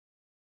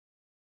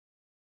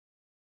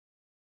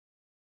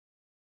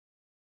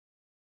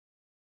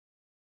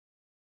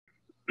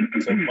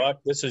So, Buck,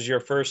 this is your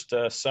first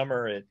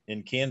summer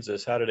in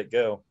Kansas. How did it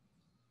go?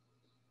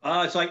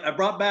 It's like I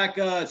brought back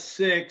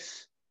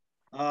six.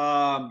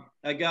 I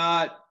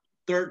got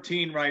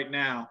 13 right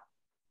now.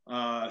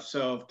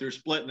 So if they're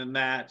splitting in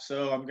that.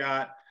 So I've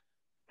got,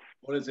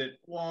 what is it?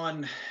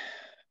 One,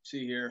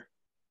 see here.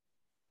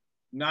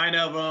 Nine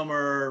of them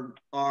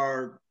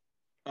are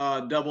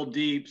double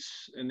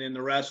deeps, and then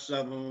the rest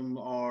of them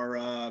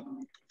are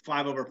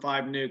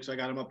 5/5 nukes. I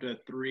got them up to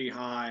 3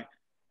 high.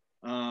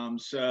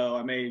 So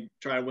I may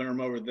try to winter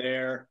them over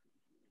there.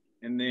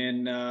 And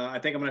then I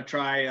think I'm going to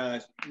try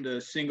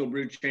the single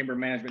brood chamber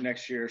management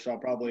next year. So I'll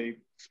probably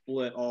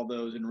split all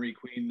those and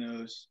requeen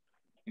those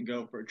and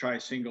go for try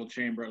single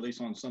chamber, at least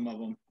on some of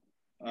them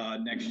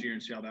next year,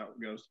 and see how that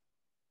goes.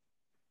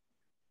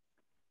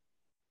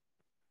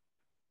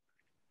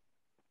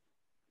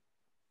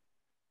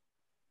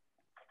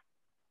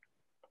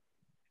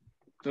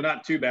 So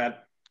not too bad.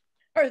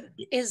 Or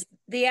is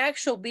the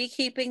actual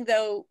beekeeping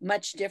though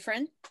much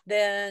different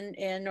than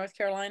in North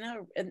Carolina?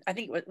 And I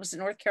think was it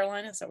North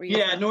Carolina? Is that where you?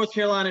 Yeah, North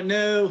Carolina.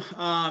 No,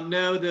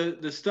 no.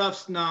 The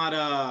stuff's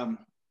not.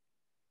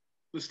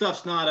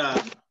 Stuff's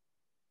not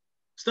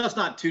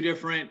too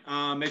different.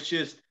 It's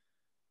just,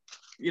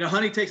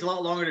 honey takes a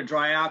lot longer to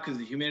dry out because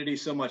the humidity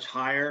is so much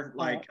higher.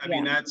 Like, I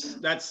mean,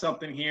 that's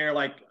something here.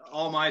 Like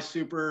all my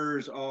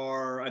supers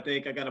are. I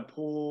think I got a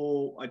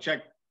pool. I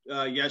checked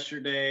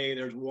yesterday.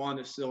 There's one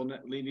that still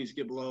needs to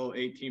get below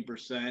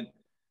 18%,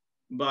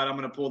 but I'm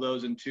going to pull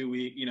those in 2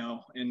 weeks.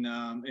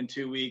 In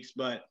 2 weeks.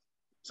 But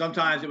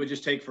sometimes it would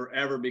just take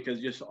forever because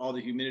just all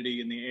the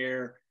humidity in the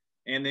air.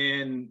 And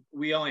then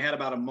we only had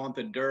about a month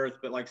of dearth,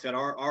 but like I said,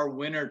 our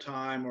winter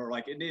time, or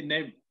like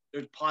there's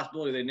a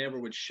possibility they never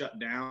would shut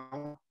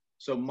down.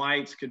 So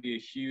mites could be a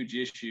huge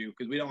issue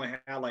because we only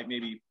had like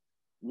maybe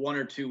 1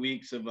 or 2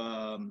 weeks of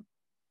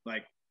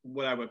like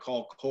what I would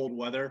call cold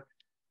weather,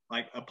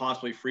 like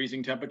possibly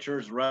freezing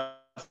temperatures. The rest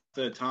of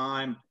the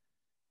time,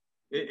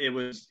 it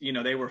was,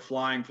 they were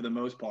flying for the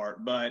most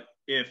part. But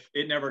if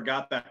it never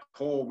got that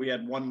cold, we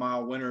had 1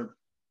 mile winter,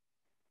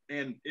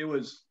 and it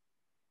was.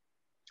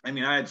 I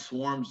mean, I had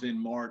swarms in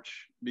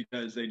March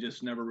because they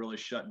just never really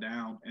shut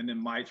down. And then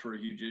mites were a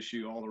huge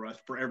issue all the rest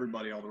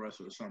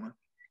of the summer.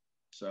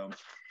 So.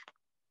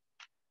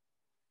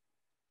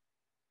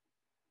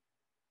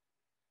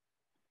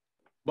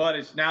 But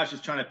it's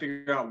just trying to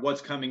figure out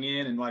what's coming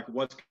in and like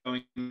what's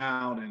going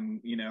out, and,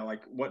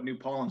 like what new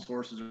pollen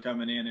sources are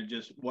coming in, and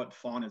just what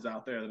fauna is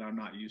out there that I'm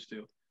not used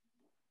to.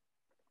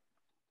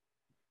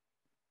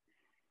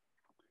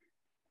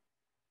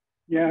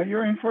 Yeah,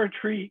 you're in for a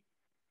treat.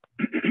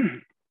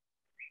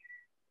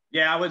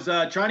 Yeah, I was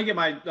trying to get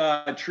my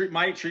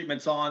mite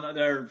treatments on.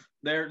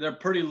 They're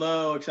pretty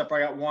low, except for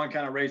I got one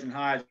kind of raising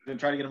highs. I'm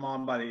trying to get them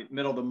on by the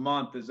middle of the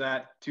month. Is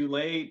that too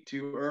late,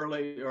 too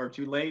early, or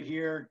too late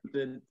here?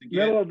 To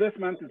middle of this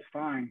month is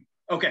fine.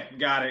 Okay,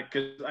 got it.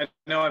 Because I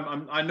know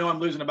I'm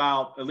losing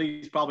about at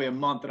least probably a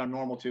month that I'm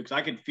normal to. Because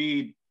I could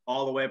feed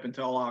all the way up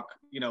until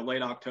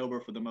late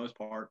October for the most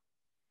part.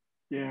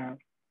 Yeah,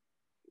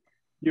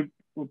 you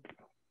will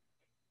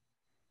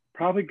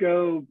probably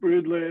go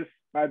broodless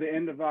by the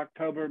end of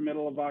October,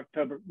 middle of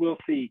October. We'll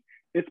see.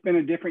 It's been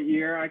a different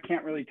year. I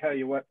can't really tell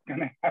you what's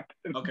going to happen.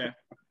 Okay.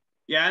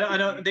 Yeah, I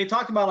know they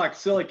talked about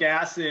oxalic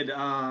acid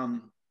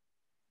on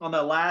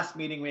the last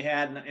meeting we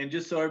had, and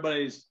just so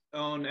everybody's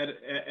own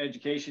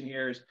education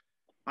here is,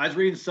 I was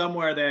reading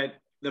somewhere that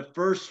the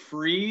first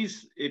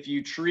freeze, if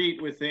you treat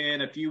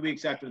within a few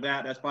weeks after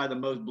that, that's probably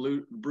the most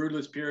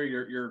broodless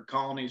period your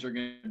colonies are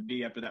going to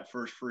be after that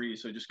first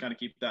freeze. So just kind of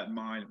keep that in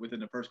mind within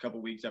the first couple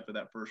of weeks after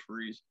that first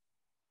freeze.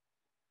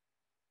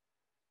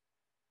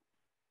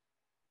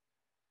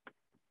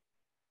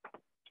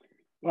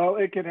 Well,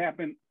 it could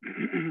happen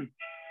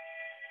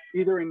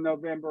either in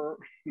November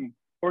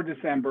or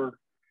December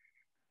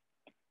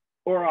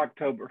or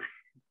October.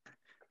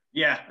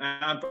 Yeah,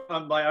 I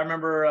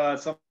remember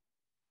sometimes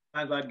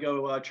I'd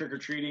go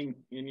trick-or-treating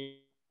in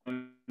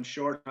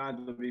short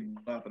times to be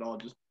up at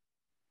all.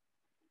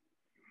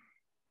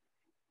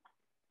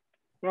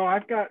 Well,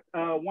 I've got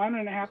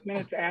 1.5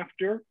 minutes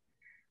after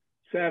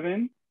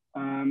 7.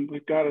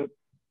 We've got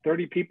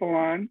 30 people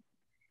on.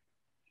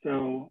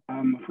 So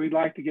if we'd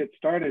like to get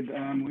started,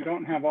 we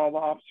don't have all the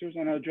officers.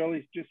 I know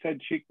Jolie just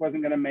said she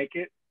wasn't going to make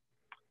it.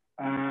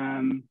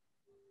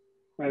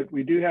 But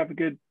we do have a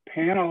good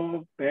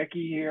panel.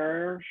 Becky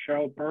here,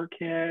 Cheryl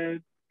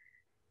Burkhead.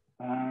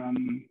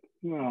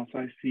 Who else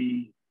I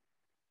see?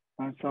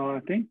 I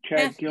think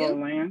Chad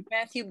Gilliland.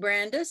 Matthew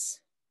Brandis.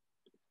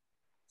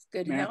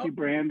 Good help. Matthew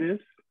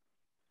Brandis.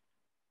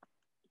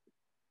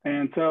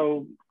 And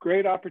so,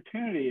 great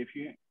opportunity if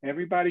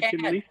everybody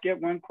can at least get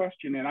one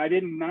question. And I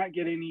did not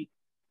get any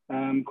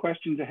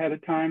questions ahead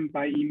of time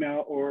by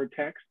email or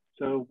text.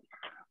 So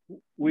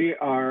we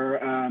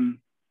are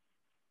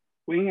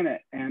winging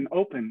it and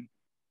open.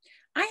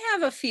 I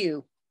have a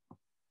few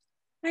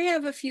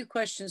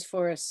questions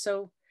for us.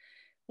 So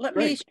let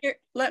me share.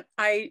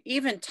 I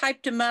even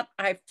typed them up.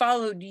 I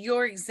followed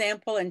your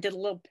example and did a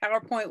little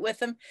PowerPoint with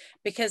them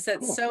because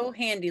that's so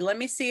handy. Let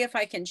me see if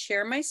I can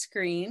share my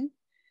screen.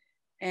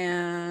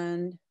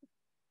 and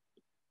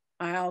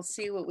I'll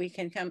see what we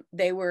can come.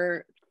 They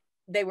were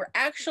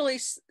actually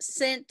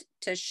sent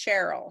to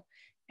Cheryl,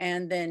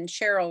 and then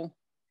Cheryl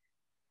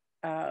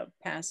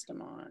passed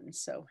them on.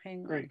 So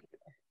hang on.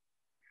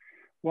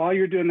 While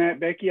you're doing that,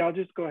 Becky, I'll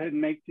just go ahead and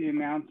make the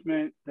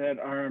announcement that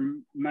our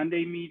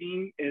Monday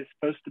meeting is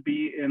supposed to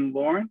be in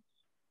Lawrence,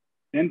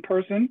 in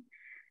person.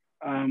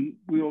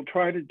 We will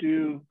try to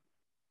do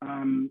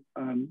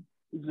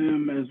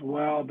Zoom as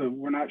well, but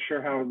we're not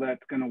sure how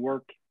that's going to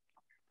work.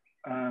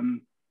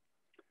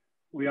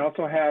 We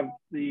also have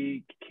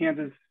the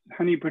Kansas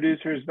Honey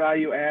Producers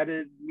Value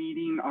Added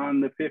meeting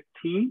on the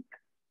 15th.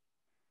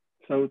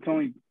 So it's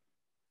only,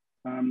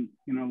 you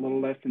know, a little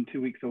less than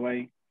 2 weeks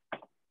away.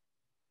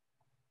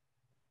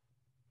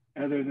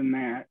 Other than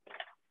that,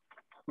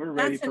 we're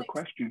ready for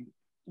questions.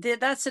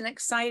 That's an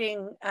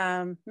exciting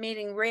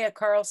meeting. Rhea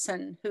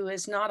Carlson, who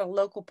is not a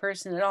local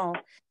person at all,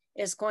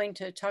 is going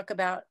to talk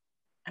about,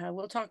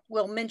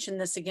 we'll mention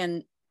this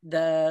again.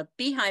 The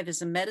beehive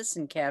is a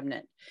medicine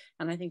cabinet,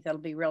 and I think that'll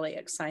be really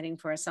exciting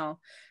for us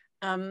all.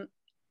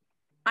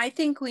 I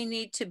think we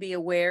need to be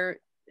aware.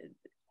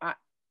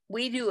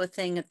 We do a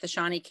thing at the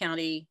Shawnee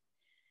County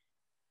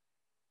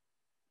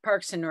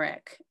Parks and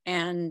Rec,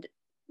 and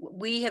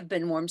we have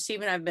been warned,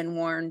 Steve and I have been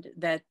warned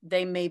that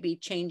they may be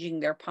changing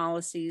their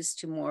policies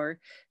to more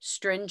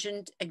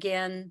stringent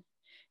again.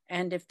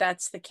 And if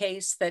that's the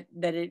case, that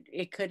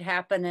it could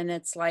happen, and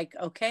it's like,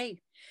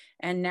 okay,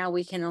 and now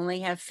we can only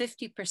have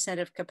 50%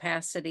 of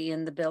capacity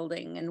in the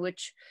building, and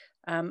which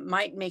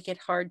might make it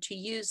hard to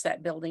use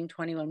that building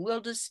 21. We'll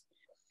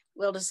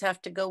just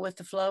have to go with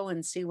the flow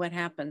and see what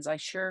happens. I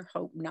sure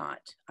hope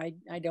not.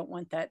 I don't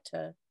want that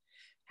to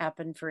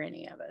happen for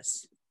any of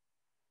us.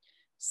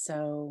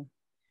 So,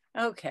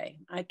 okay,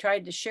 I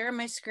tried to share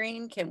my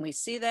screen. Can we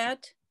see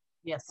that?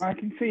 Yes. I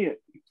can see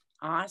it.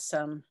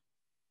 Awesome.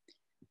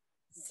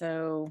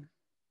 So,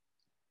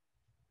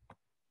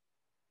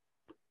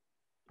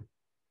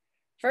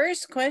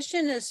 first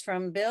question is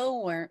from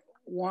Bill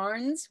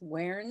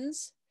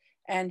Warnes,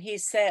 and he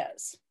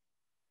says,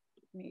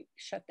 let me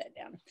shut that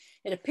down.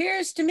 It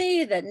appears to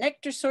me that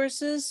nectar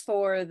sources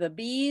for the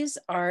bees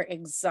are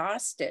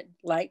exhausted,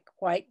 like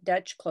white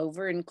Dutch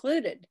clover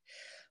included.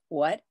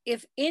 What,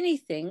 if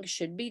anything,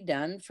 should be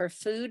done for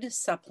food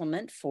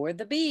supplement for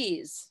the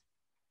bees?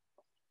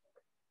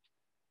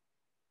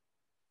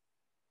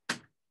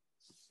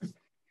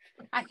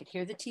 I could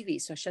hear the TV,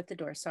 so shut the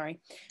door, sorry.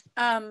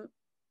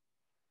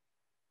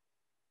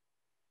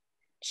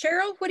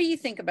 Cheryl, what do you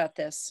think about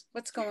this?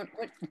 What's going,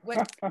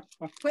 what,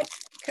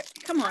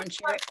 come on,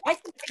 Cheryl. I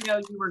didn't know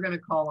you were going to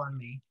call on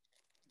me.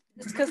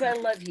 It's because I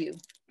love you.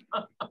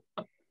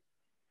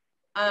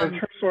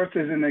 Her source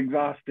isn't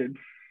exhausted.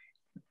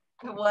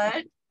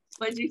 What?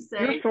 What'd you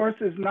say? Your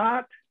source is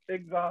not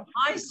exhausted.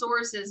 My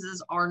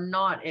sources are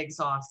not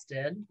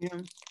exhausted.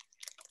 Yeah.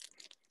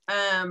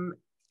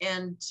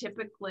 And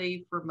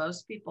typically for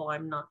most people,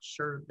 I'm not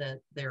sure that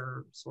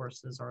their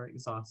sources are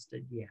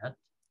exhausted yet.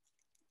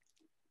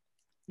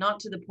 Not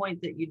to the point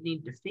that you'd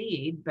need to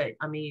feed, but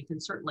I mean, you can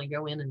certainly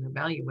go in and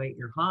evaluate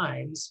your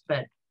hives.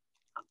 But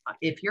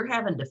if you're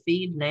having to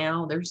feed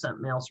now, there's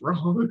something else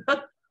wrong,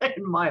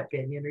 in my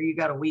opinion, or you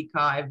got a weak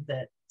hive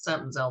that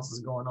something else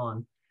is going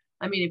on.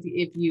 I mean,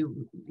 if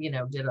you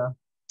did a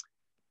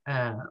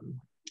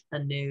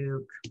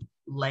nuke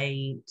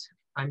late,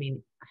 I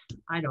mean,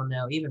 I don't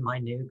know, even my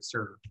nukes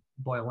are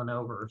boiling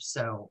over.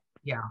 So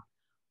yeah,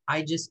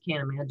 I just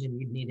can't imagine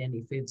you'd need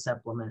any food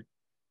supplement.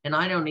 And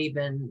I don't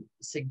even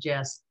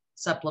suggest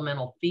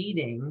supplemental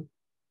feeding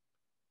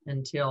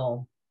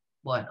until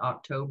what,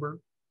 October,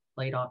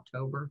 late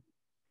October.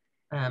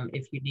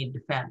 If you need to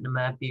fatten them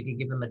up, you could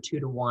give them a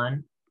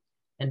 2-to-1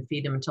 and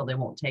feed them until they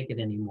won't take it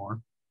anymore.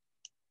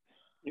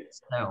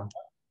 So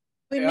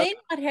we may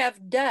not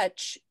have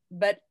Dutch,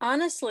 but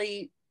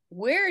honestly,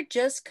 we're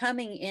just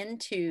coming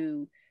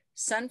into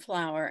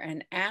sunflower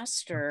and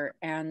aster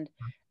and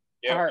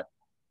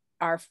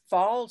our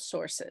fall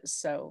sources.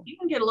 So you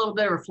can get a little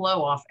bit of a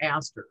flow off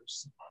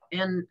asters,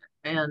 and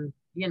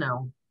you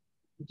know,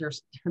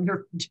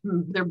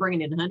 they're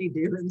bringing in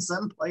honeydew in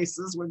some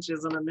places, which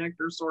isn't a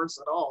nectar source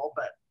at all,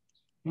 but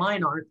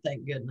mine aren't,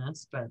 thank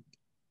goodness. But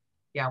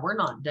yeah, we're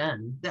not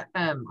done.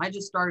 I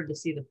just started to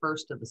see the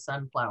first of the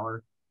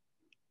sunflower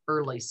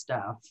early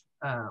stuff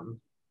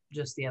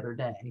just the other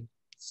day.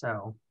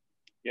 So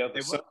yeah,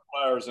 the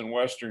sunflowers in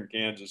western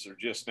Kansas are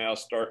just now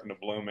starting to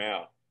bloom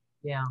out.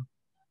 Yeah.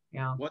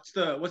 Yeah. What's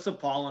the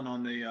pollen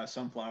on the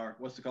sunflower?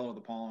 What's the color of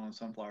the pollen on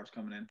sunflowers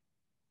coming in?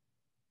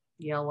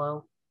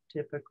 Yellow,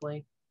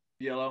 typically.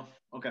 Yellow.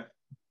 Okay.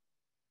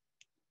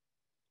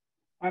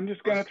 I'm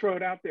just going to throw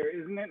it out there.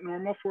 Isn't it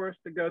normal for us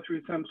to go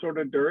through some sort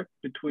of dearth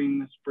between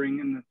the spring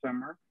and the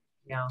summer?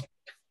 Yeah.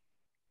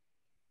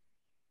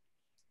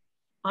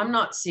 I'm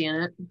not seeing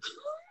it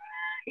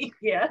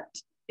yet.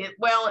 It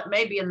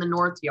may be in the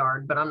north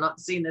yard, but I'm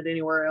not seeing it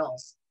anywhere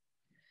else.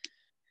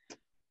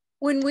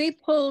 When we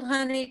pulled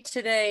honey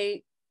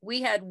today,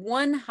 we had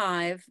one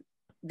hive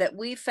that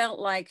we felt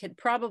like had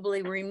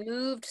probably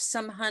removed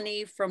some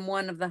honey from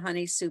one of the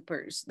honey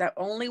supers. That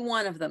only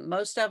one of them.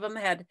 Most of them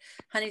had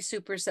honey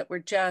supers that were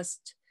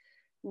just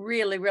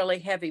really, really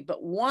heavy,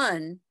 but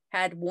one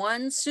had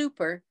one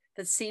super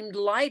that seemed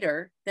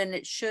lighter than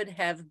it should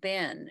have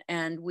been.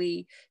 And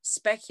we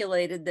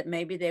speculated that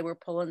maybe they were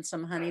pulling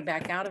some honey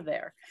back out of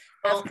there.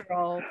 After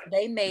all,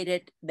 they made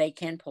it, they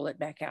can pull it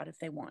back out if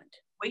they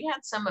want. We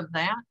had some of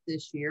that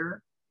this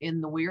year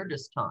in the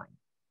weirdest time,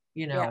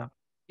 you know,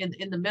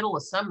 in the middle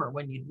of summer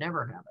when you'd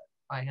never have it.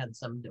 I had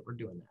some that were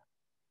doing that.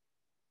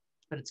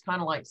 But it's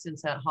kind of like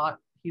since that hot,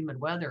 humid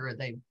weather,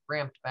 they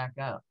ramped back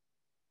up.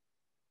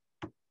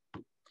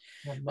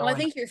 Well, I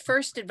think your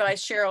first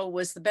advice, Cheryl,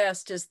 was the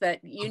best, is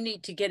that you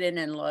need to get in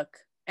and look.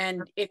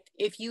 And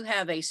if you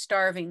have a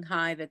starving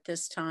hive at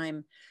this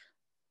time,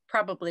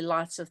 probably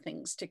lots of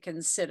things to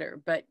consider,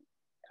 but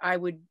I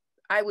would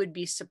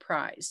be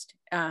surprised.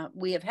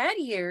 We have had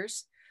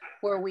years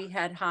where we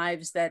had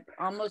hives that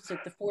almost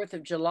at the 4th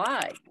of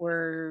July,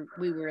 where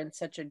we were in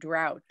such a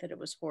drought that it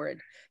was horrid.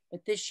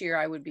 But this year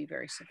I would be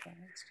very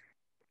surprised.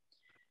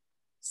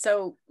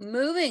 So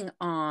moving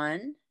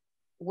on,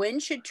 when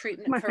should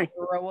treatment for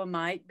varroa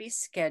mite be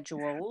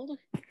scheduled?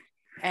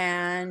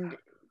 And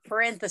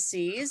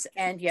parentheses,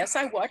 and yes,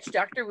 I watched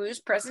Dr. Wu's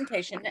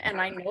presentation, and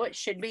I know it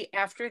should be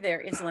after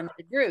there is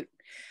limited brood.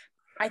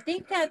 I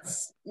think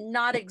that's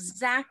not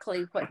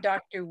exactly what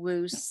Dr.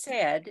 Wu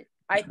said.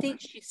 I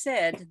think she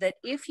said that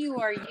if you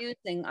are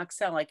using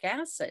oxalic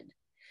acid,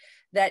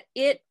 that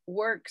it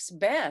works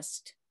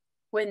best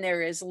when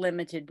there is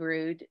limited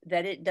brood,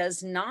 that it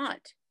does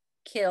not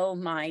kill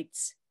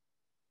mites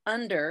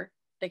under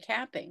the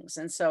cappings.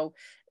 And so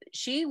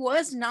she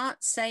was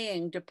not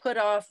saying to put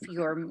off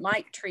your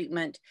mite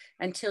treatment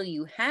until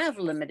you have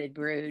limited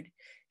brood.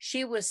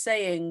 She was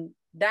saying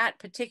that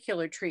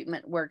particular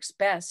treatment works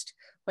best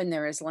when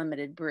there is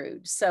limited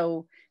brood.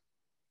 So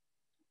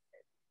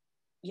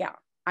yeah,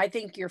 I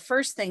think your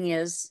first thing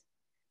is,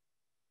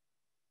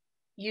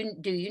 you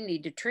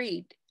need to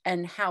treat,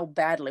 and how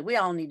badly? We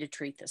all need to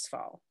treat this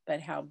fall,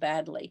 but how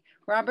badly?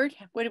 Robert,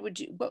 what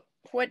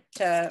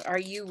are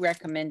you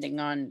recommending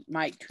on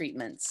mite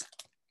treatments?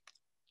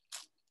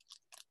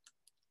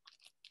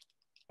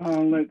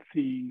 Let's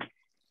see.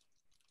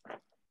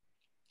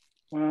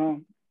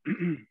 Well,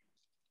 I'm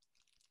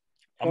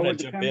going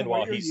to jump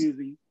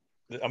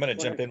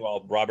in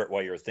while Robert,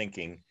 while you're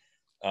thinking.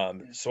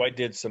 So I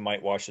did some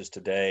mite washes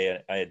today.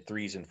 I had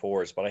 3s and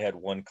 4s, but I had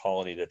one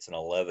colony that's an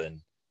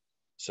 11.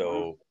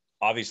 So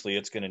obviously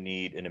it's going to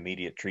need an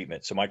immediate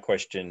treatment. So my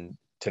question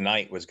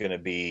tonight was going to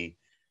be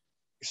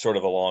sort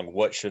of along,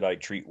 what should I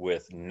treat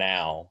with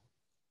now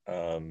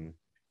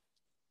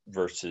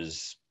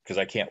versus, because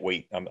I can't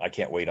wait. I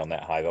can't wait on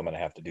that hive. I'm going to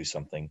have to do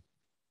something.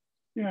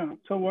 Yeah.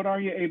 So what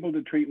are you able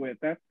to treat with?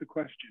 That's the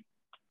question.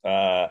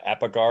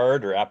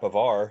 Apagard or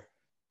Apivar.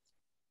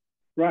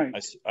 Right.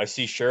 I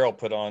see Cheryl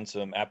put on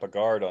some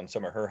Apagard on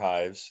some of her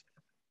hives.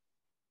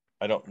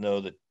 I don't know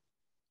that,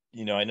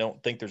 I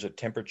don't think there's a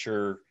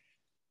temperature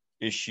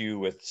issue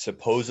with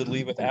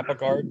supposedly with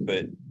Apagard,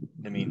 but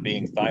I mean,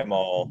 being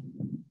thymol,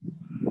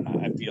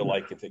 I feel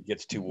like if it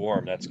gets too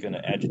warm, that's going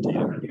to agitate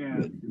it.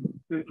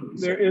 Yeah,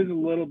 there is a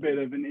little bit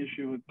of an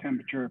issue with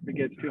temperature. If it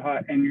gets too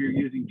hot and you're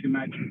using too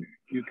much,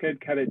 you could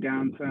cut it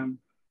down some.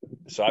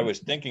 So I was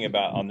thinking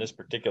about on this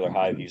particular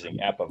hive using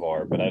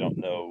Apivar, but I don't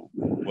know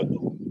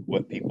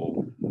what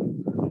people,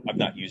 I've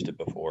not used it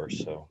before,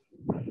 so.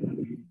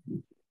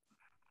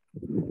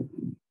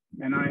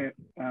 And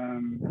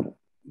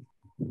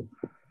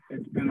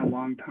it's been a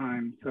long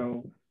time,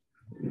 so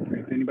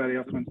if anybody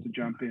else wants to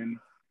jump in.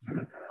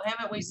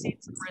 Haven't we seen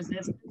some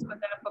resistance with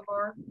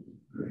Apivar?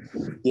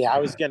 Yeah, I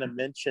was going to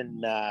mention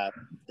that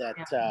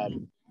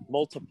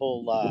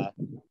multiple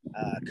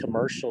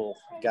commercial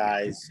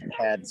guys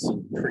had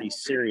some pretty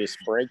serious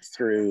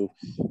breakthrough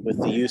with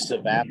the use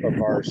of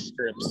Apivar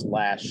strips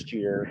last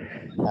year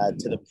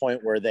to the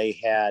point where they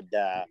had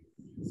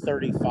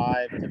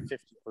 35 to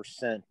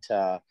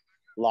 50%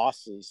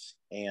 losses,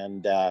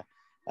 and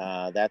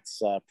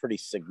that's pretty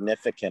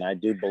significant. I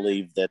do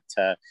believe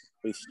that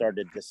we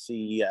started to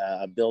see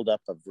a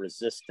buildup of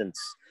resistance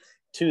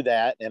to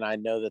that, and I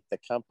know that the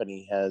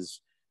company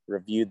has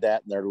reviewed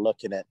that, and they're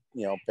looking at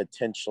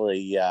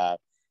potentially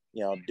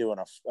doing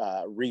a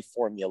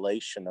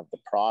reformulation of the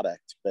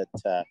product. But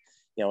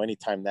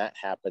anytime that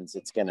happens,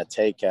 it's going to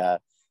take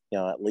at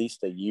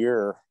least a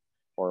year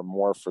or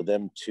more for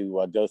them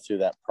to go through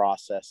that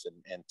process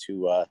and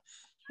to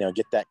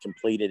get that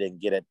completed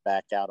and get it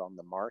back out on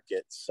the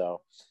market.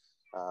 So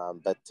I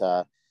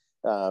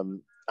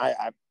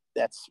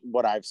that's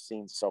what I've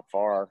seen so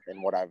far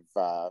and what I've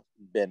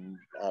been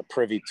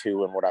privy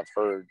to and what I've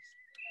heard.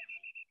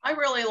 I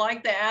really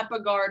like the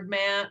Apagard,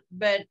 Matt,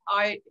 but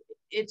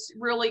it's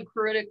really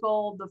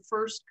critical the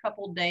first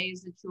couple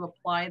days that you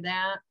apply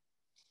that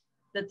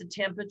the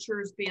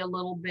temperatures be a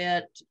little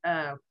bit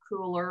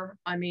cooler.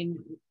 I mean,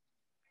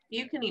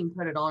 you can even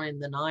put it on in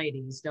the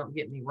 90s, don't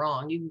get me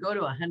wrong. You can go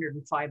to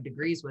 105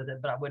 degrees with it,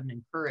 but I wouldn't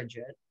encourage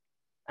it.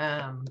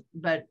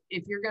 But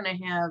if you're going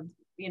to have,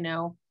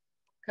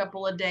 a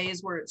couple of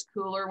days where it's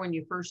cooler when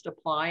you first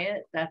apply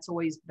it. That's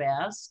always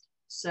best.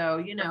 So,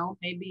 you know,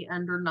 maybe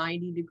under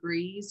 90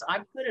 degrees. I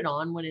put it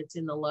on when it's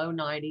in the low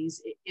 90s.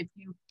 If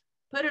you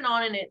put it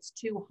on and it's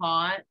too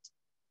hot,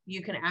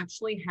 you can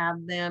actually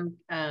have them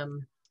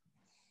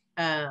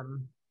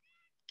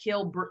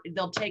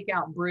they'll take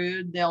out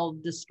brood. They'll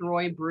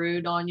destroy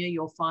brood on you.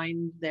 You'll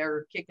find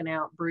they're kicking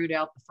out brood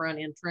out the front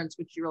entrance,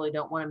 which you really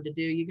don't want them to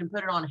do. You can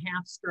put it on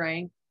half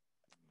strength.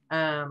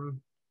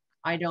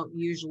 I don't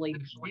usually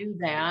do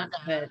that,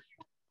 but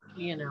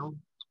you know,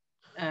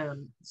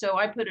 so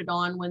I put it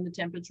on when the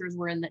temperatures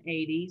were in the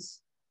 80s.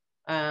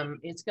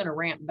 It's going to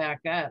ramp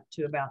back up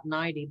to about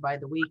 90 by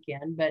the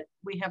weekend, but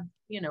we have,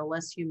 you know,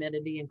 less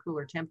humidity and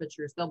cooler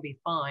temperatures. They'll be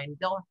fine.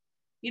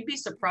 You'd be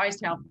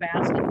surprised how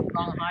fast a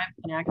strong hive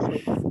can actually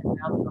get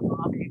out of the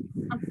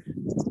hive.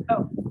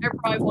 So there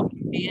probably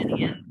won't be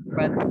any in,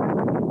 but.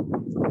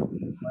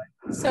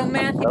 So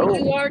Matthew,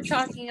 you are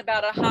talking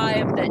about a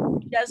hive that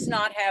does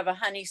not have a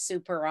honey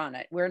super on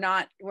it. We're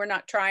not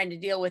trying to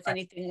deal with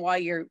anything while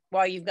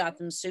you've got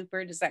them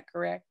supered. Is that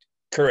correct?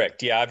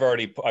 Correct. Yeah, I've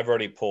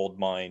already pulled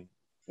mine.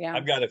 Yeah.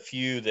 I've got a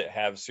few that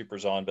have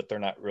supers on, but they're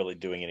not really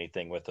doing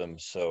anything with them.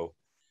 So,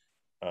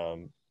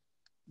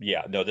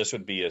 yeah, no, this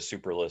would be a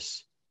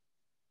superless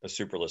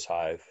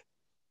hive.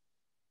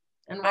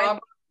 And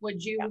Robert,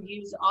 would you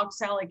use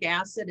oxalic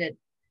acid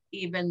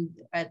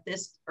at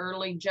this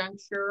early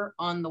juncture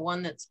on the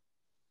one that's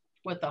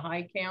with the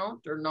high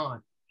count or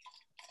not?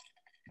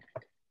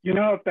 You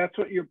know, if that's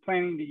what you're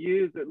planning to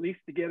use, at least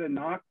to get a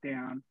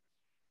knockdown.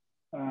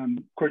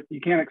 Of course,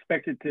 you can't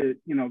expect it to,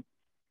 you know,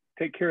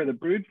 take care of the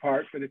brood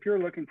part, but if you're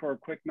looking for a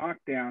quick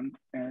knockdown,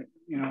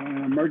 you know, in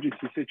an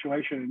emergency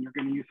situation, and you're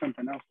going to use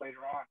something else later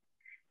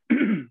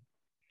on.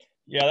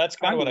 Yeah, that's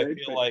kind of what I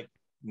feel like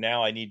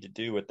now I need to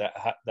do with that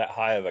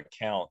high of a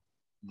count,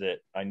 that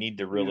I need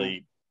to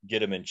really get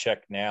them in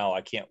check now.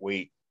 I can't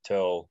wait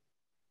till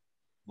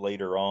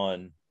later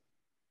on.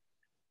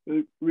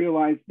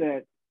 Realize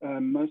that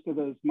most of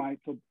those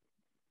mites will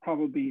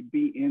probably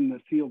be in the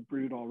sealed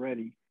brood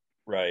already.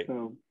 Right.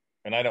 So,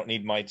 and I don't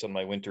need mites on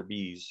my winter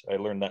bees. I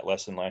learned that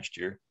lesson last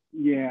year.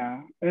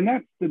 Yeah, and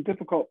that's the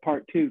difficult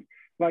part too.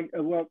 Like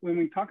when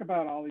we talk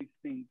about all these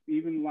things,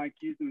 even like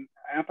using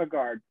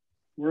Apigard,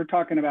 we're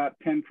talking about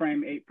 10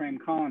 frame, 8 frame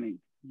colonies.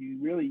 You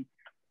really,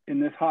 in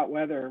this hot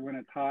weather, when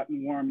it's hot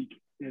and warm,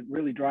 it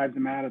really drives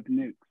them out of the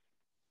nukes.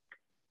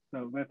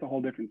 So that's a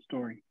whole different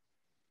story.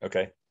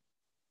 Okay.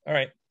 All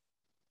right.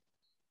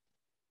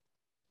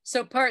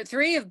 So part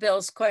 3 of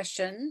Bill's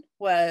question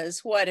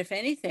was, what, if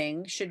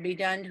anything, should be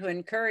done to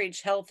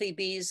encourage healthy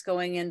bees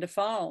going into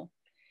fall?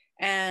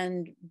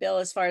 And Bill,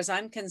 as far as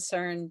I'm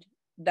concerned,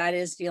 that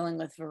is dealing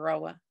with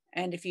Varroa.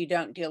 And if you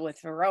don't deal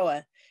with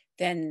Varroa,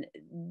 then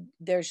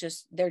they're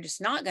just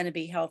not going to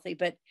be healthy.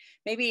 But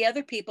maybe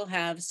other people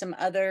have some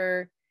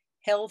other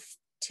health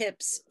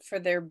tips for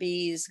their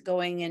bees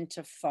going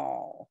into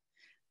fall.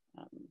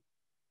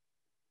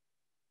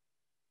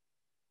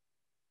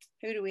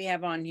 Who do we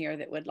have on here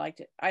that would like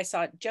to? I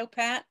saw Joe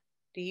Pat.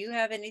 Do you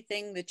have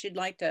anything that you'd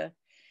like to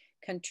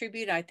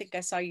contribute? I think I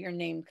saw your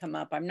name come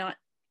up. I'm not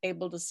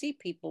able to see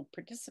people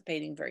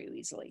participating very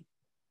easily.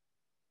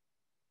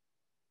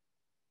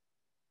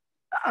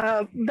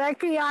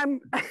 Becky,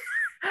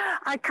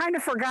 I kind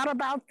of forgot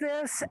about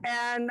this,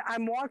 and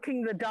I'm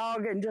walking the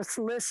dog and just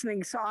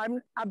listening. So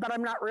but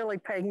I'm not really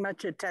paying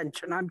much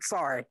attention. I'm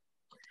sorry.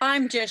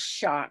 I'm just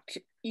shocked.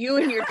 You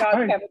and your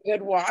dog have a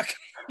good walk.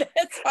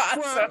 That's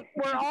awesome.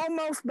 We're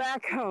almost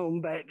back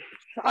home, but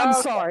I'm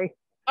sorry.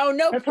 Oh,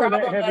 no That's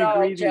problem where that at all,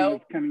 heavy breathing Joe.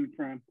 is coming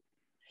from.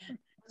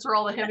 That's where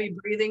all the heavy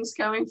breathing's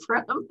coming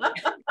from.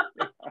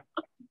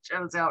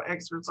 Joe's out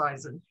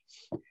exercising.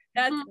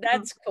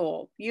 That's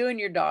cool. You and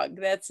your dog.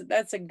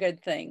 That's a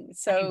good thing.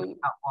 So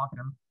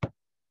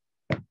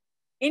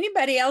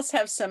anybody else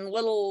have some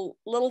little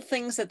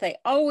things that they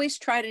always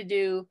try to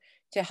do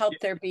to help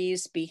their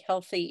bees be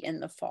healthy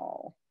in the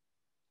fall?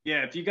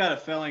 Yeah, if you got a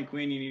felling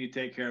queen, you need to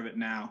take care of it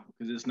now,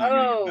 because it's not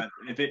going to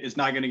get better. It's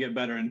not going to get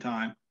better in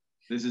time.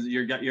 This is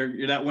you're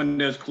that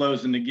window's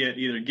closing to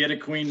get a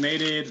queen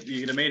mated, you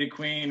get a mated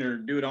queen, or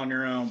do it on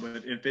your own.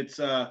 But if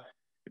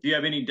you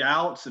have any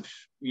doubts,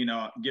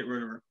 get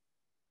rid of her.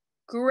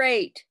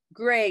 Great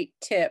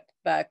tip,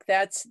 Buck.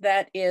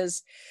 That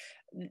is,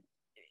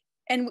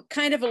 and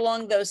kind of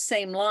along those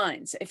same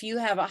lines. If you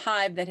have a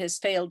hive that has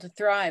failed to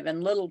thrive,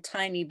 and little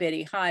tiny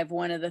bitty hive,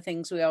 one of the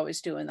things we always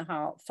do in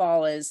the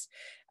fall is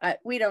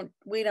we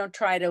don't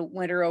try to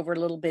winter over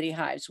little bitty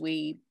hives.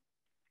 We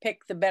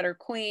pick the better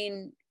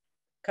queen,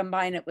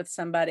 combine it with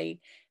somebody,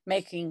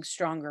 making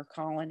stronger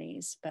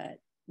colonies. But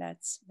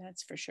that's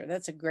for sure.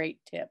 That's a great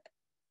tip.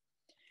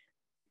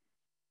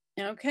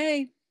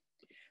 Okay.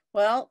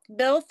 Well,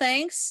 Bill,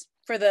 thanks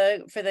for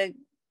the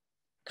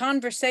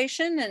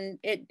conversation.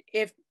 And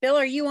if Bill,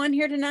 are you on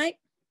here tonight?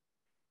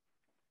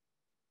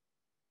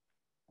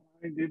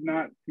 I did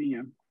not see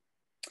him.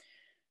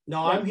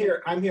 No, I'm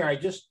here.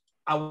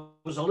 I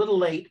was a little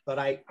late, but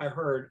I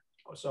heard.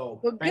 So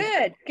well,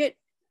 good.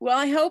 Well,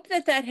 I hope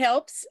that that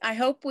helps. I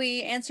hope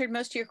we answered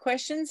most of your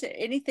questions.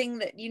 Anything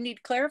that you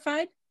need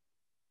clarified?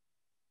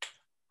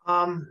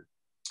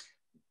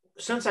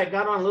 Since I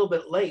got on a little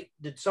bit late,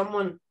 did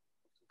someone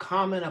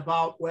comment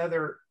about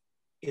whether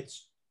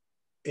it's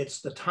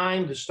the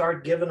time to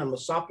start giving them a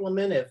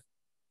supplement?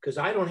 Because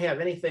I don't have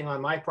anything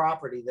on my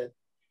property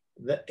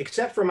that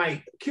except for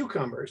my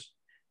cucumbers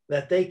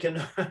that they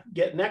can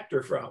get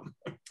nectar from.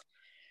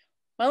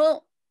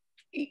 Well,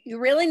 you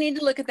really need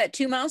to look at that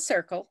 2 mile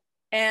circle.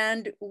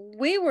 And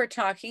we were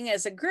talking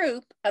as a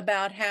group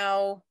about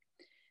how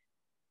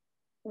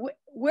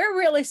we're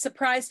really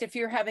surprised if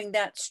you're having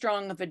that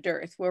strong of a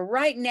dearth. We're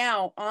right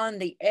now on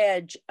the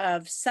edge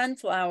of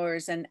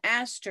sunflowers and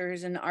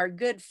asters and our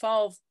good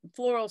fall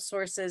floral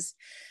sources.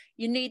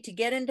 You need to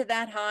get into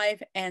that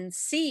hive and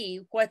see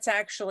what's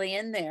actually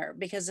in there,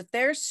 because if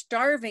they're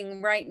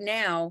starving right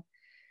now,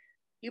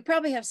 you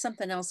probably have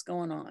something else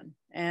going on.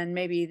 And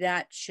maybe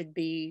that should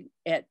be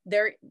it.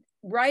 They're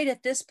right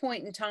at this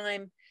point in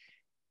time.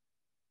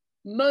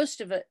 Most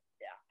of it,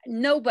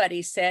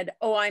 nobody said,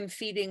 oh, I'm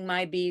feeding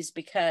my bees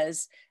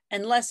because,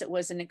 unless it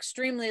was an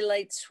extremely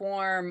late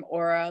swarm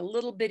or a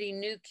little bitty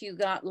nuke you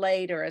got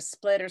late or a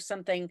split or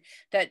something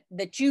that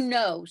you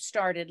know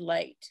started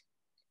late.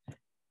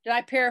 Did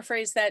I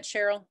paraphrase that,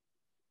 Cheryl?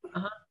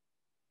 Uh-huh.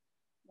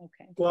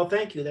 Okay. Well,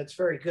 thank you. That's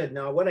very good.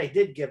 Now, what I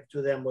did give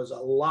to them was a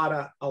lot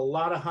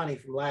of honey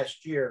from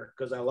last year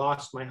because I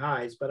lost my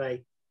hives, but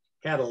I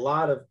had a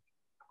lot of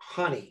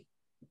honey.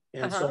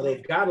 And so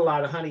they've got a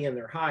lot of honey in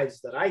their hives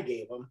that I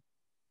gave them.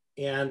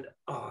 And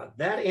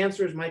that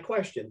answers my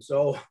question.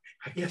 So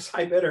I guess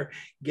I better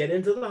get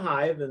into the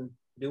hive and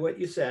do what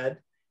you said.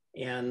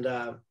 And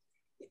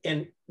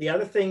the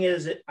other thing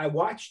is that I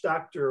watched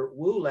Dr.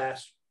 Wu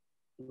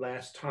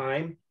last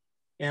time,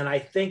 and I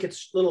think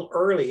it's a little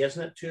early,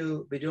 isn't it,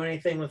 to be doing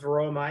anything with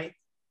varroa mite?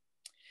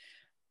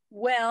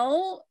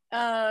 Well,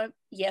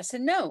 yes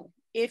and no.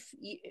 If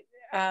you,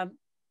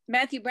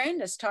 Matthew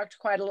Brandis talked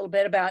quite a little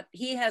bit about,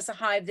 he has a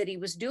hive that he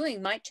was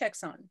doing mite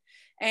checks on,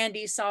 and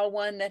he saw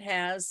one that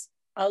has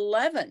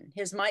 11.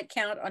 His mite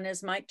count on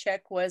his mite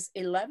check was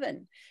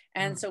 11.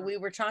 And so we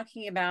were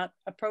talking about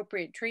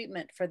appropriate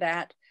treatment for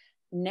that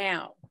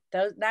now.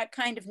 That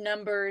kind of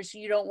numbers,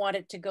 you don't want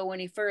it to go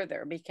any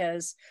further,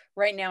 because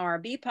right now our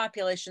bee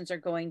populations are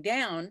going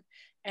down.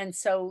 And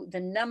so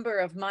the number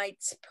of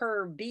mites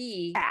per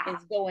bee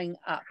is going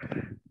up.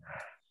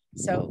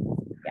 So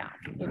yeah,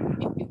 if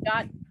you've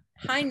got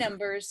high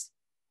numbers,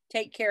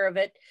 take care of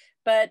it.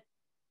 But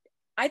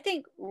I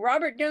think,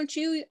 Robert, aren't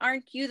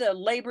you the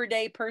Labor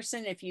Day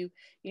person? If you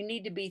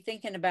need to be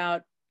thinking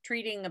about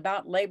treating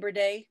about Labor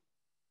Day?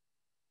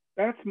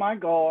 That's my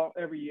goal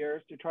every year,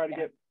 is to try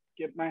to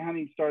get my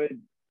honey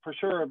started for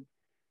sure,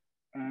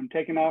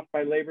 taken off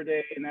by Labor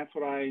Day. And that's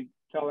what I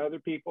tell other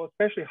people,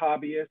 especially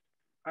hobbyists.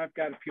 I've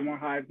got a few more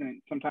hives, and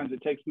sometimes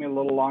it takes me a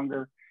little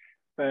longer,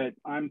 but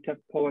I'm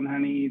pulling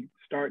honey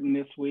starting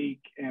this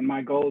week. And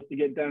my goal is to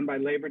get done by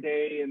Labor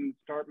Day and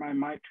start my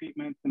mite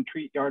treatments and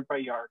treat yard by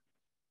yard.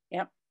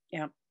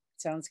 Yep.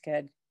 Sounds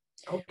good.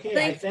 Okay,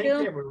 Thanks, I thank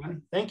Bill.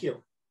 everyone. Thank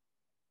you.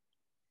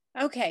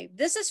 Okay,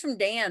 this is from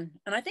Dan.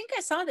 And I think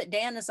I saw that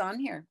Dan is on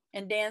here.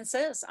 And Dan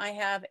says, I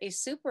have a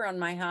super on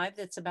my hive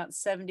that's about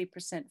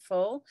 70%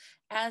 full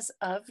as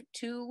of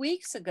 2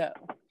 weeks ago.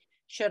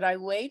 Should I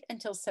wait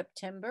until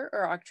September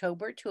or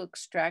October to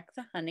extract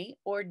the honey,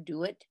 or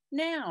do it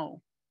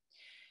now?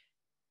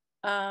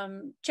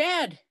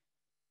 Chad,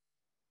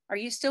 are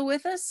you still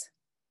with us?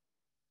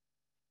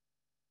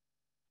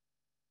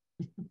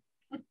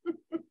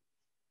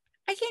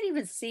 I can't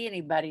even see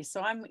anybody,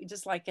 so I'm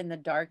just like in the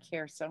dark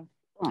here. So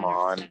come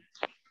on.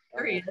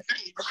 There he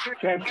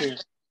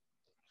is.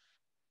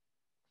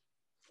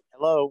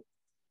 Hello.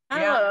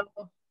 Hello.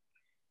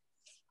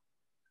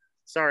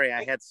 Sorry,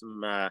 I had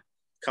some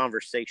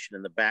conversation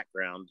in the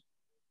background.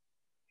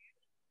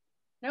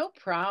 No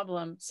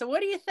problem. So what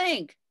do you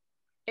think?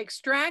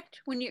 Extract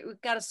when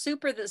you've got a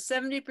super that's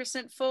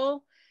 70%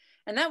 full?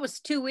 And that was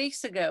 2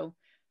 weeks ago.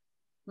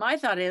 My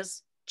thought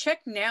is,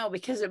 check now,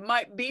 because it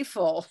might be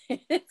full.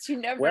 You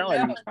never know.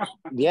 And,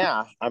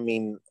 yeah, I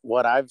mean,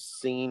 what I've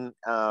seen,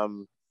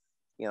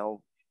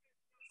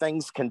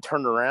 things can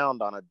turn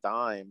around on a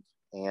dime.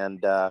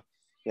 And,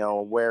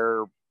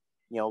 where,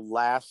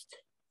 last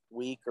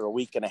week or a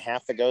week and a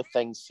half ago,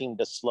 things seemed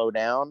to slow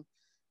down.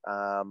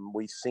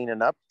 We've seen an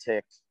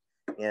uptick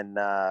in,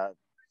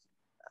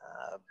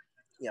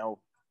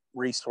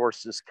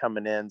 resources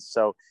coming in.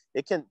 So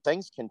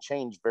things can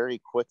change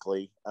very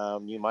quickly.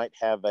 You might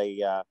have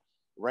a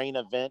rain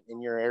event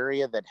in your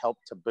area that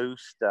helped to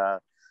boost the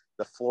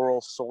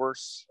floral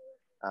source.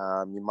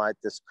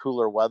 This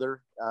cooler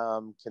weather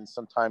can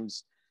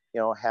sometimes,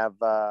 have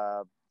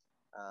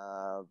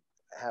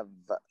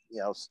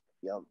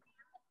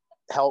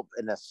help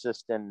and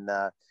assist in,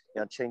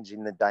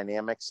 changing the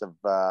dynamics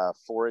of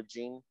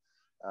foraging.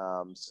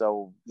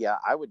 So yeah,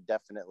 I would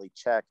definitely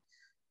check.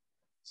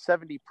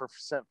 70%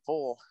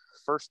 full.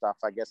 First off,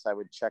 I guess I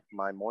would check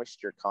my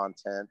moisture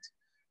content,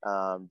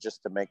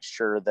 just to make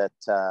sure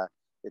that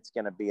it's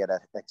going to be at an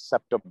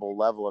acceptable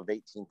level of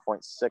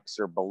 18.6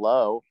 or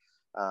below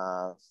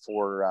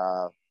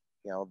for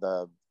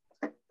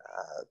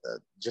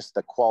just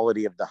the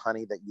quality of the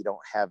honey, that you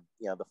don't have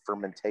the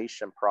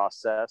fermentation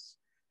process.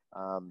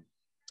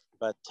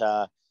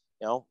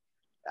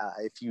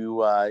 If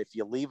you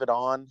leave it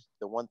on,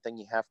 the one thing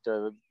you have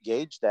to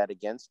gauge that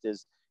against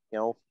is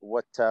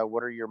what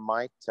are your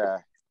mite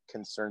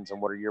concerns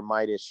and what are your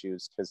mite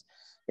issues, because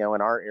in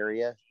our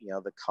area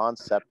the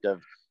concept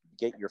of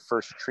get your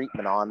first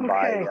treatment on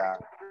by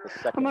the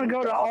second I'm going to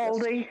go to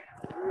August Aldi.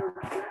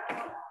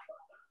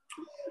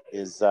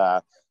 is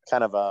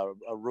kind of a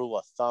rule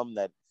of thumb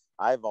that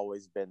I've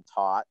always been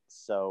taught.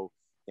 So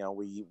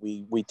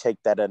we take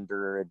that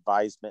under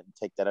advisement and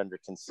take that under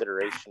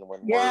consideration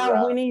when we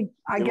need.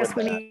 I guess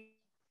we need.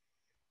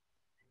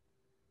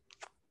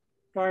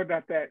 Sorry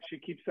about that. She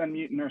keeps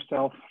unmuting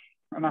herself,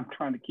 and I'm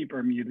trying to keep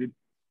her muted.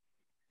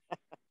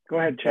 Go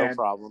ahead, Chad. No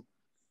problem.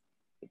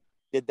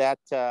 Did that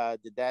answer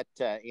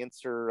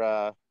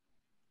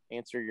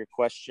your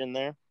question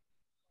there?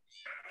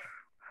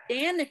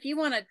 Dan, if you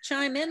want to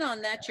chime in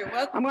on that, you're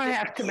welcome. I'm going to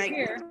have to make.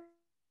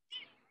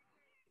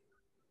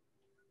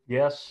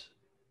 Yes,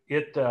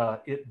 it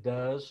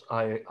does.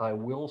 I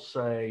will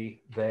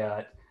say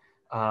that,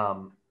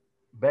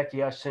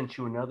 Becky, I sent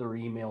you another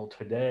email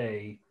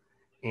today,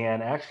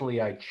 and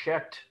actually I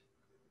checked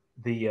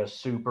the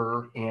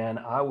super and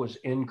I was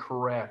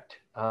incorrect.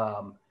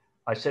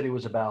 I said it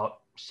was about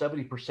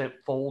 70%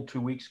 full 2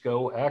 weeks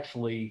ago.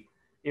 Actually,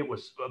 it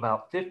was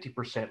about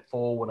 50%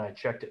 full when I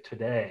checked it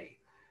today.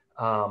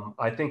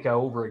 I think I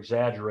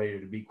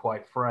over-exaggerated, to be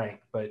quite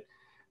frank. But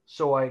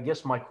so I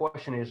guess my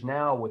question is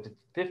now, with it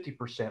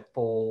 50%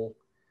 full,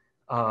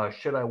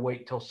 should I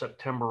wait till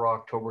September,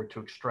 October to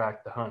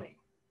extract the honey?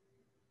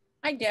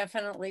 I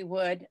definitely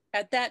would.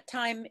 At that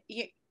time,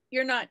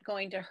 you're not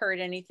going to hurt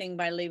anything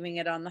by leaving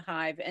it on the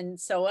hive. And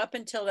so up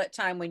until that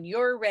time when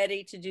you're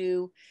ready to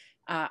do,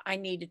 I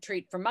need to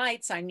treat for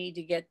mites, I need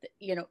to get,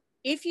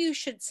 if you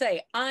should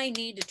say, I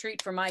need to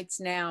treat for mites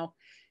now,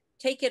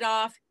 take it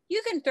off.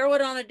 You can throw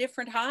it on a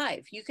different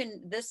hive.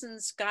 This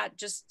one's got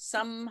just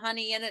some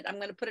honey in it. I'm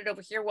going to put it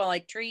over here while I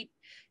treat,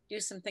 do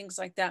some things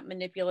like that,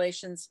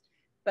 manipulations.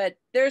 But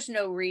there's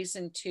no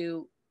reason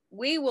to.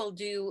 We will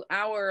do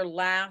our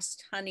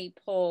last honey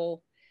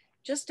pull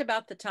just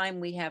about the time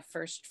we have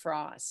first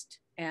frost.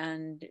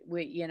 And it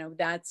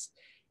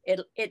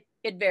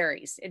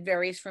varies. It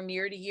varies from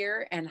year to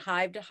year and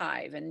hive to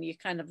hive. And you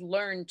kind of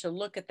learn to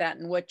look at that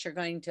and what you're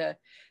going to,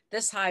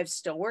 this hive's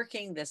still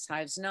working, this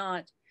hive's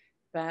not.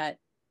 But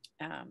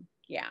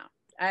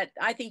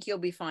I think you'll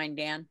be fine,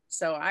 Dan.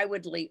 So I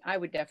would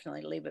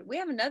definitely leave it. We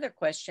have another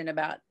question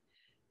about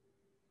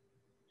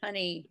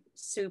honey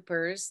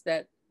supers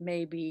that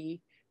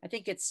maybe, I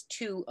think it's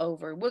 2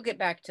 over. We'll get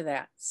back to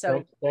that.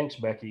 So thanks,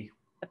 Becky.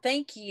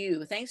 Thank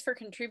you. Thanks for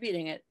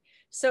contributing it.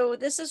 So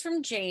this is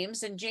from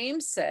James, and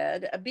James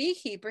said, a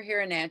beekeeper here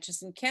in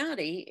Atchison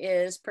County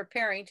is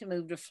preparing to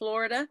move to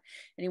Florida, and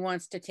he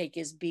wants to take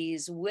his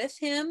bees with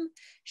him.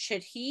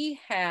 Should he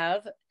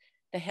have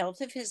the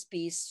health of his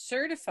bees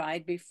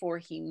certified before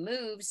he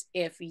moves?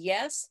 If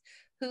yes,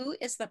 who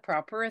is the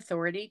proper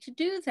authority to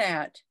do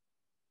that?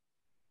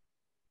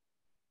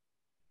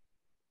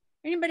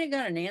 Anybody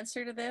got an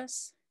answer to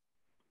this?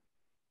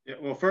 Yeah,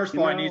 well, first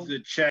of all, he needs to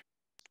check.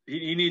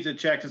 He needs to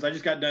check, since I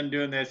just got done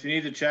doing this, he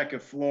needs to check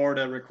if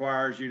Florida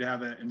requires you to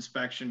have an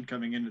inspection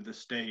coming into the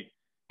state.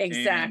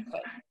 Exactly.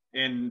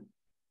 And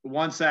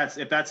once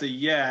if that's a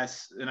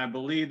yes, and I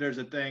believe there's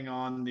a thing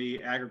on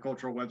the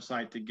agricultural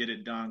website to get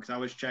it done, because I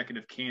was checking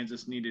if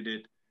Kansas needed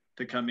it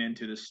to come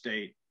into the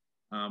state,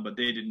 but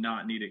they did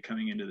not need it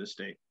coming into the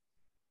state.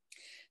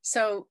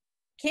 So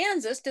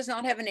Kansas does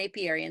not have an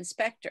apiary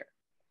inspector.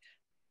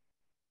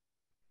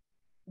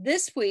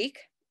 This week,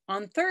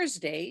 on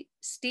Thursday,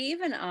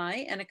 Steve and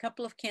I and a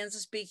couple of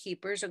Kansas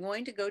beekeepers are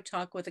going to go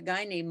talk with a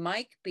guy named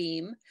Mike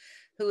Beam,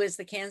 who is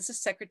the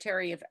Kansas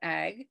Secretary of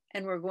Ag,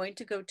 and we're going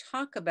to go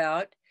talk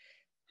about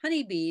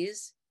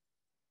honeybees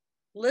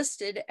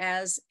listed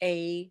as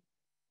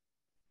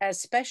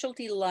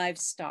specialty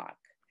livestock.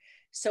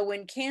 So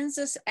when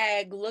Kansas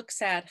Ag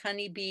looks at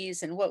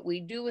honeybees and what we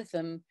do with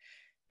them,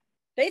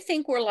 they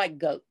think we're like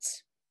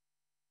goats.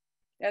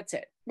 That's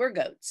it. We're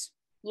goats.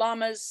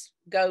 Llamas,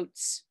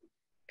 goats,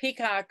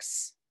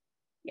 peacocks.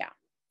 Yeah,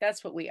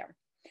 that's what we are.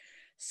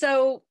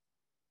 So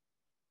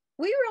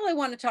we really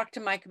want to talk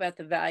to Mike about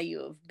the value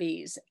of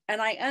bees.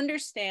 And I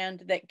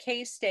understand that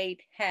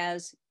K-State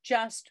has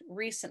just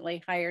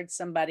recently hired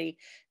somebody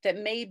that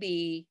may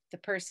be the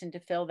person to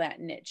fill that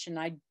niche. And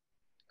I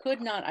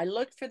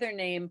looked for their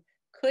name,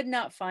 could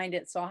not find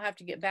it. So I'll have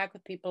to get back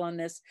with people on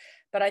this.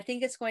 But I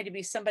think it's going to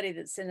be somebody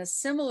that's in a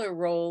similar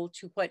role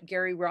to what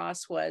Gary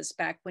Ross was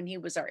back when he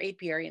was our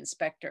apiary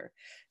inspector.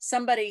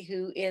 Somebody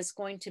who is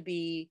going to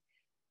be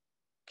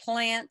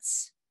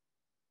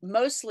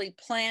mostly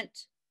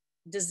plant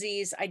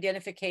disease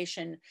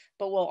identification,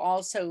 but will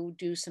also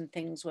do some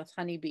things with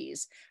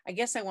honeybees. I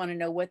guess I want to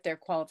know what their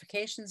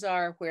qualifications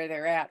are, where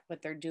they're at,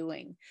 what they're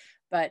doing.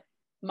 But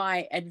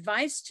my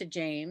advice to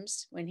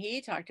James when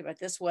he talked about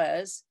this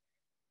was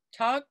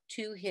talk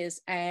to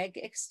his ag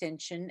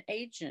extension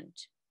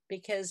agent,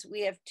 because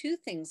we have two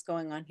things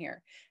going on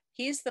here.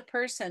 He's the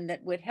person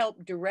that would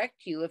help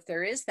direct you if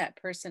there is that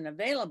person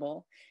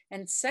available.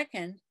 And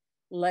second,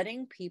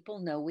 letting people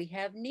know we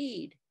have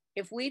need.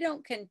 If we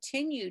don't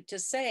continue to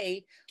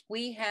say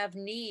we have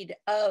need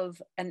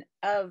of an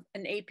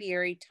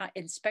apiary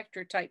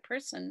inspector type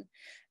person,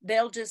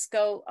 they'll just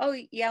go, oh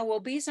yeah, well,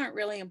 bees aren't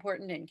really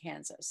important in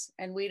Kansas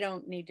and we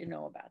don't need to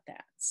know about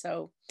that.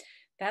 So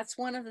that's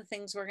one of the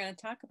things we're going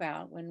to talk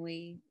about when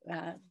we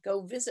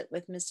go visit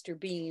with Mr.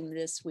 Beam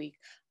this week.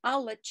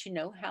 I'll let you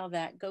know how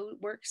that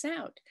works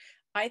out.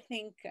 I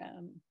think.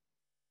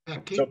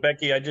 So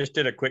Becky, I just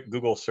did a quick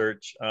Google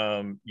search.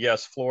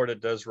 Yes, Florida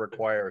does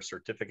require a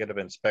certificate of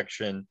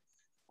inspection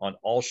on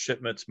all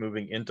shipments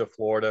moving into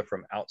Florida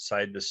from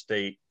outside the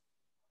state.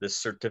 This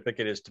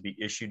certificate is to be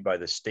issued by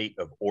the state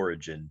of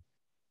origin.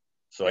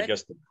 So I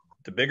guess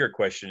the bigger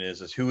question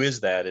is who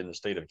is that in the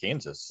state of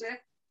Kansas?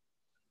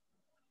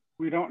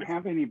 We don't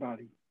have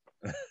anybody.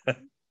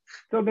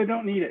 So they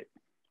don't need it.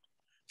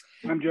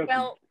 I'm joking.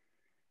 Well,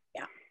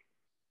 yeah.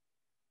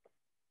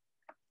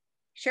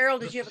 Cheryl,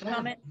 did you have a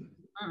comment?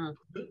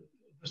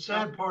 The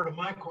sad part of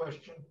my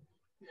question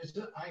is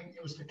that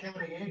it was the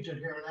county agent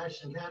here in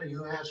Ashland County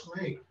who asked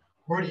me,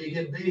 where do you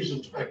get bees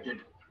inspected?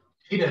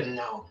 He didn't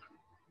know.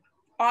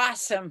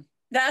 Awesome.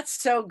 That's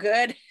so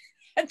good.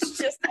 It's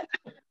just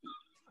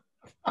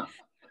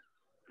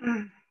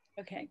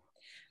okay.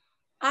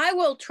 I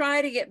will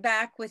try to get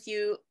back with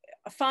you,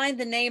 find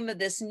the name of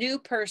this new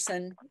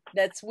person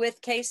that's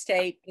with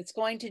K-State. It's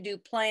going to do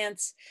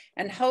plants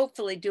and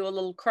hopefully do a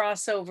little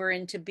crossover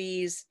into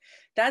bees.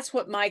 That's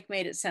what Mike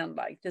made it sound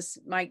like, this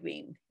Mike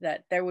Beam,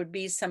 that there would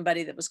be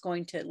somebody that was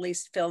going to at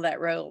least fill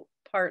that role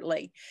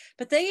partly.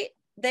 But they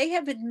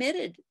have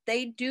admitted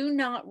they do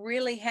not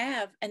really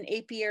have an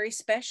apiary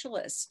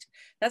specialist.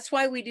 That's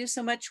why we do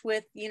so much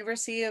with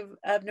University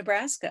of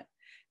Nebraska,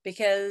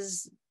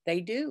 because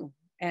they do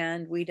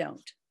and we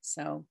don't.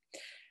 So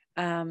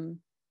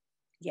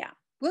yeah,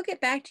 we'll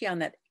get back to you on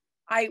that.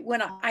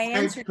 When I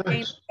answered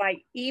James by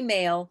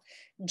email,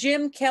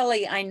 Jim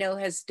Kelly, I know,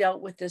 has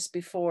dealt with this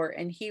before,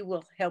 and he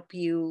will help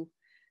you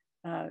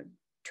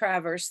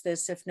traverse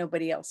this if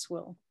nobody else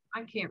will.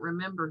 I can't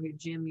remember who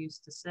Jim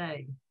used to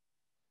say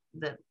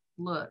that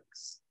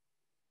looks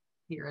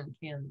here in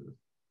Kansas.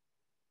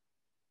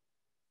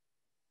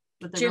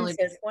 But Jim really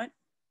says what?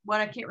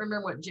 Well, I can't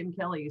remember what Jim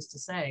Kelly used to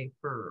say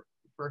for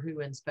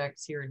who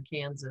inspects here in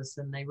Kansas,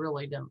 and they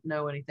really don't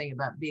know anything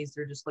about bees.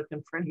 They're just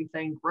looking for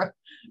anything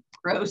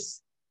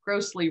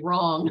grossly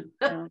wrong.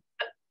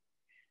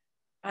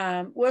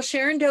 Well,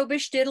 Sharon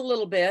Dobish did a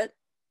little bit,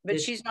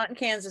 but she's not in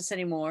Kansas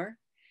anymore.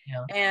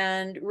 Yeah.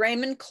 And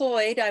Raymond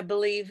Cloyd, I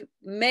believe,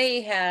 may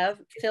have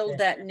filled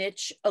that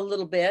niche a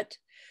little bit,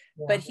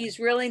 but he's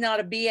really not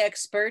a bee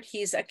expert.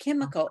 He's a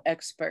chemical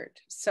expert.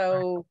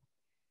 So,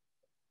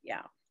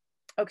 yeah.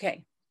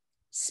 Okay.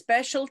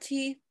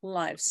 Specialty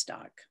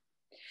livestock.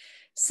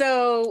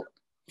 So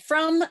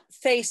from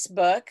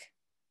Facebook,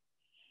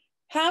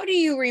 how do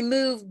you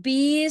remove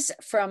bees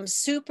from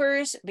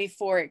supers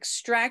before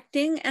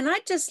extracting? And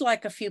I'd just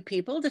like a few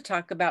people to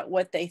talk about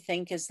what they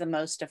think is the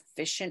most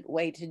efficient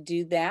way to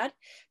do that.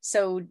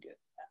 So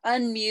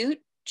unmute,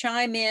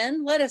 chime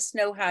in, let us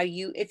know how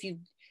if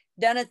you've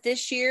done it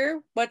this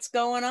year, what's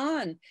going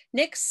on.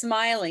 Nick's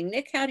smiling.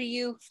 Nick,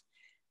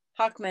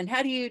 Hockman,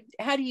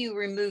 how do you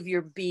remove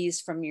your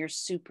bees from your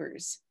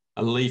supers?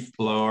 A leaf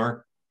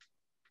blower.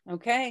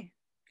 Okay.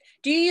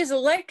 Do you use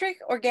electric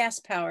or gas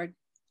powered?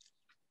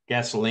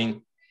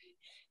 Gasoline.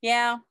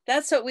 Yeah,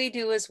 that's what we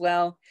do as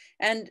well.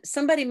 And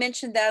somebody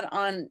mentioned that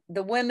on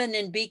the Women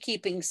in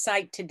Beekeeping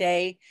site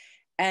today.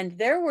 And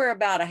there were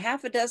about a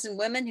half a dozen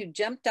women who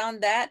jumped on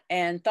that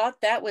and thought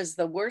that was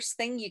the worst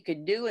thing you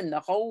could do in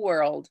the whole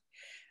world.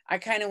 I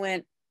kind of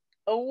went,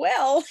 oh,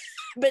 well,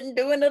 been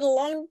doing it a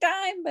long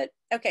time, but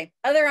okay.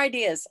 Other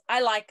ideas. I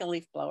like a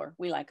leaf blower.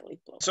 We like a leaf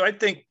blower. So I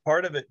think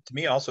part of it to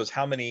me also is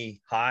how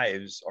many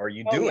hives are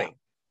you doing,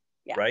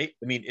 yeah. Right?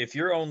 I mean, if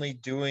you're only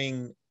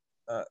doing,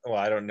 well,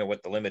 I don't know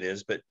what the limit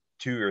is, but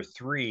 2 or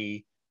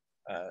 3,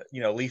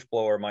 leaf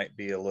blower might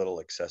be a little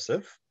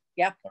excessive.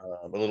 Yeah.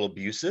 A little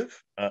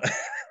abusive. And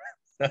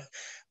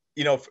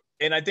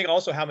I think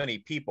also how many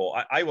people,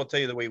 I will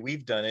tell you the way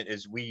we've done it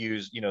is we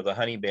use, the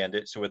Honey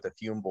Bandit. So with the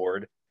fume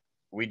board,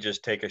 we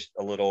just take a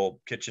little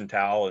kitchen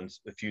towel and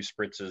a few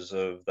spritzes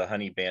of the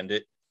Honey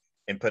Bandit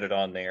and put it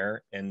on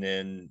there. And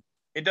then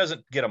it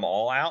doesn't get them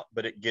all out,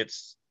 but it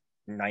gets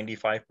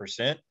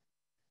 95%.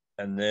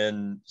 And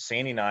then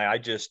Sandy and I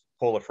just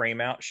pull the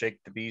frame out, shake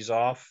the bees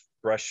off,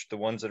 brush the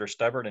ones that are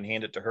stubborn and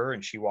hand it to her.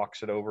 And she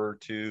walks it over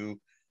to,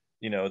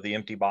 the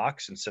empty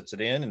box and sets it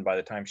in. And by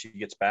the time she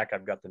gets back,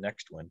 I've got the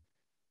next one.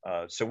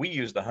 So we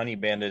use the Honey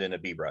Bandit and a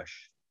bee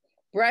brush.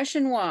 Brush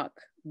and walk.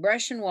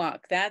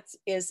 That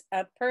is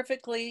a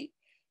perfectly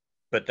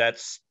but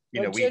that's,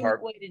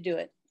 legitimate way to do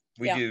it.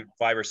 We do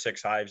 5 or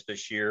 6 hives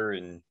this year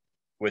and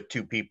with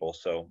 2 people.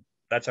 So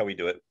that's how we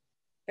do it.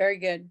 Very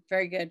good.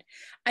 Very good.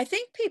 I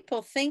think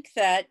people think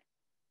that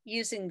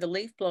using the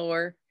leaf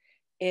blower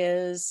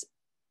is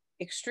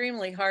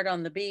extremely hard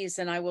on the bees.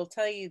 And I will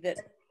tell you that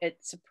it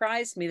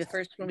surprised me the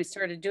first when we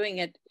started doing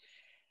it.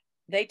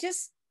 They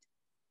just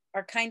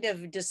are kind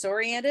of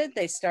disoriented.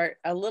 They start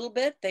a little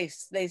bit, they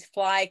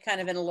fly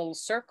kind of in a little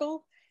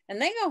circle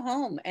and they go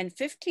home. And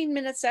 15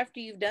 minutes after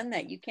you've done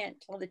that, you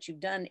can't tell that you've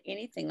done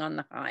anything on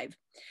the hive.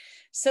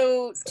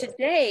 So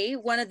today,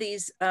 one of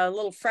these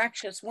little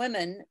fractious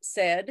women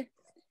said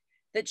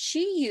that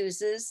she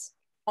uses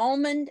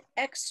almond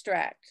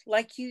extract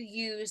like you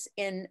use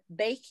in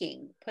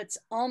baking, puts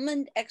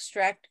almond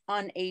extract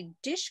on a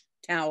dish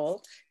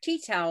towel, tea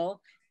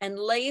towel, and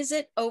lays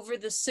it over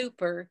the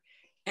super,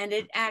 and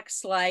it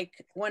acts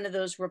like one of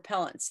those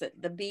repellents that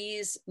the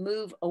bees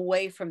move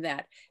away from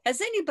that.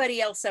 Has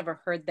anybody else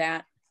ever heard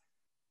that?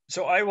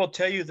 So I will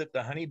tell you that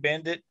the Honey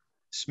Bandit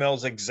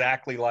smells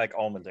exactly like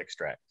almond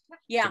extract.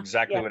 Yeah. It's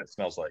exactly what it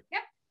smells like. Yeah.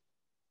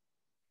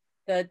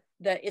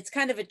 It's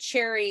kind of a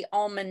cherry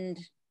almond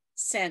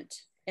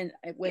scent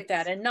with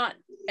that, and not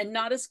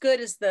as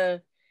good as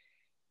the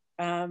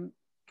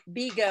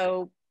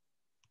Bego,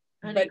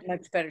 but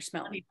much better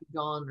smelling.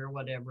 Dawn or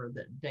whatever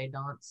that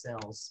Daedant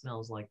sells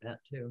smells like that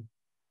too.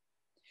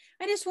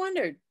 I just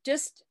wondered,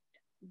 just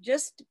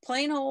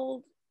plain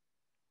old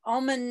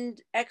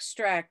almond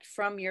extract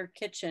from your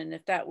kitchen,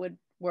 if that would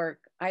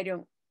work. I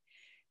don't,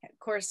 of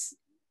course,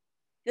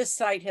 this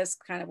site has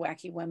kind of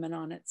wacky women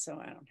on it, so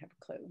I don't have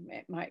a clue.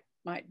 It might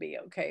be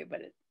okay,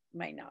 but it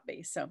might not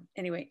be. So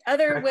anyway,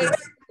 other ways.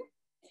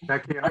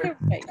 Becky,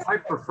 I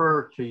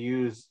prefer to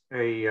use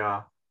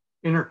a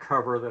inner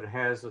cover that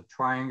has a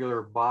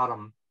triangular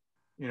bottom,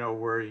 you know,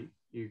 where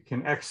you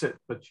can exit,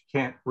 but you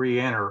can't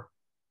re-enter.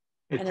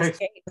 It takes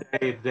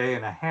a day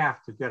and a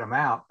half to get them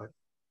out, but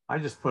I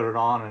just put it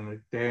on, and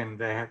a day and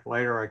a half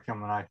later I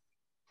come and I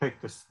take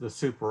the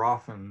super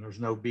off, and there's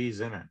no bees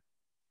in it.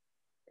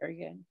 Very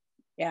good.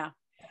 Yeah.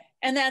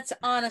 And that's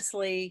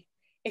honestly,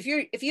 if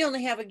you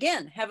only have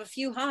a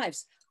few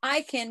hives,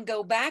 I can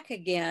go back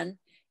again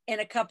in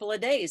a couple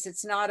of days.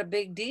 It's not a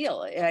big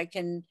deal. I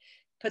can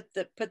put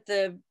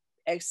the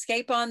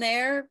escape on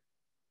there,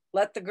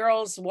 let the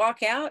girls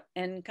walk out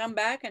and come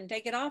back and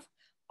take it off.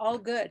 All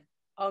good.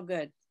 All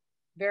good.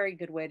 Very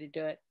good way to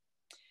do it.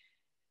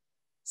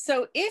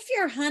 So if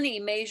your honey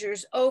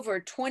measures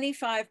over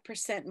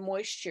 25%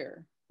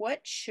 moisture, what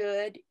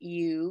should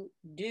you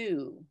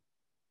do?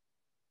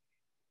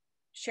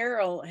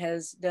 Cheryl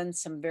has done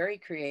some very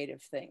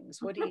creative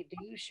things. What do you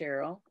do,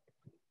 Cheryl?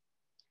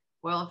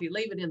 Well, if you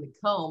leave it in the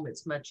comb,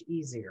 it's much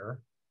easier.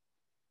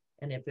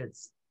 And if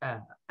it's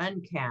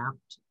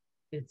uncapped,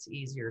 it's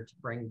easier to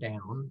bring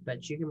down,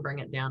 but you can bring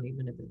it down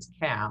even if it's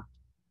capped.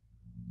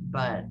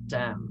 But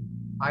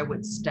I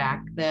would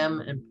stack them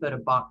and put a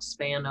box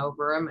fan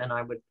over them, and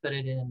I would put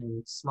it in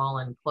a small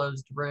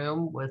enclosed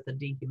room with a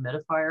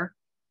dehumidifier.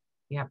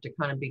 You have to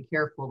kind of be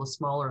careful, the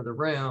smaller the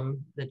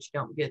room, that you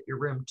don't get your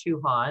room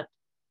too hot.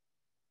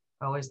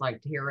 I always like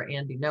to hear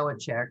Andy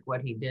Nowacek,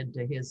 what he did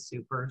to his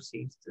supers. He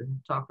used to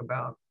talk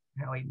about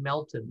how he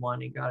melted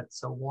one. He got it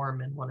so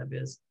warm in one of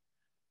his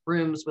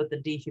rooms with the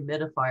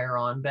dehumidifier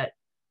on. But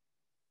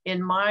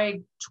in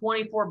my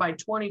 24 by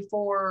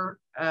 24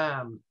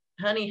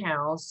 honey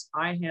house,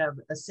 I have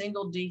a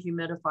single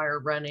dehumidifier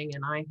running,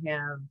 and I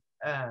have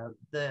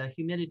the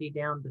humidity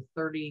down to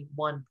 31%.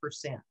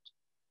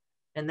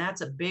 And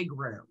that's a big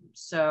room.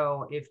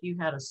 So if you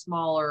had a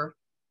smaller,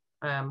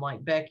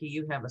 like Becky,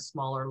 you have a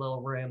smaller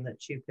little room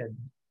that you could,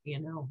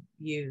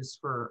 use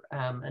for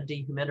a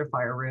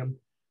dehumidifier room.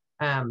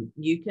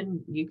 You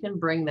can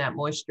bring that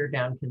moisture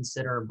down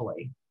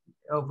considerably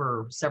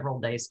over several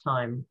days'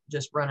 time,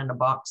 just running a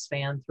box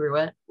fan through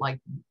it, like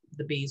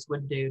the bees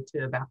would do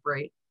to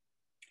evaporate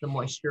the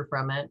moisture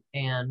from it,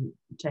 and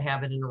to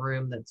have it in a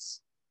room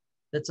that's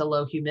a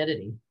low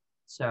humidity.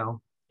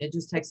 So it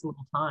just takes a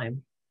little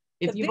time.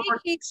 If the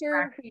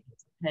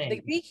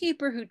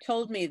beekeeper who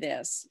told me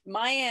this,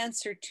 my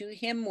answer to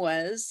him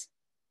was,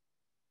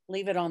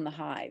 leave it on the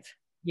hive.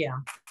 Yeah.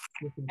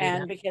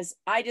 And because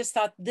I just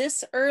thought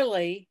this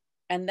early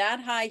and that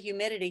high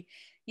humidity,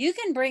 you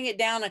can bring it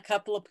down a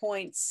couple of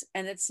points,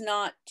 and it's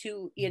not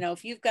too,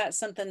 if you've got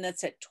something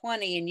that's at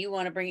 20 and you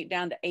want to bring it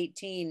down to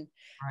 18,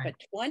 right, but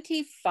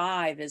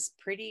 25 is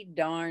pretty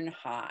darn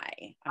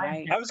high.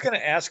 I was going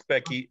to ask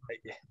Becky,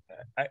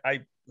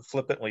 I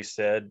flippantly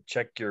said,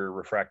 check your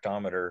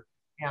refractometer.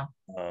 Yeah.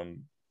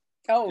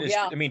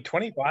 Yeah.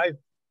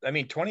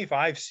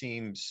 25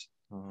 seems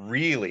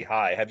really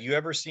high. Have you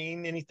ever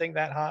seen anything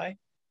that high?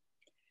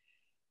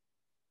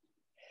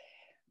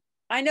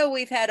 I know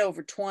we've had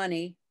over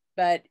 20,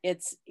 but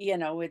it's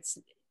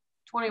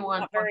 21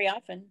 not very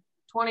often.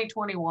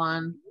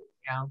 2021.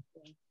 Yeah.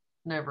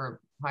 Never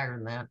higher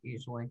than that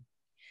usually.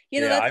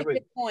 That's a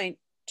good point.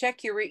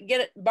 Check your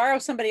borrow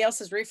somebody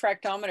else's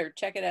refractometer,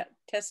 check it out,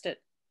 test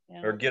it.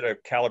 Yeah. Or get a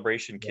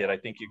calibration kit. I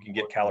think you can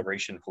get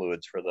calibration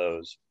fluids for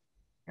those.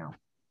 Yeah.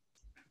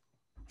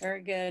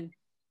 Very good.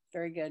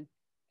 Very good.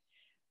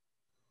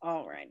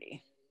 All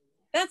righty.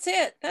 That's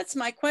it. That's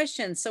my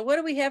question. So what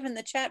do we have in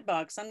the chat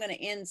box? I'm going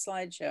to end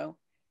slideshow.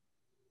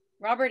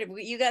 Robert,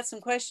 you got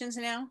some questions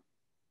now?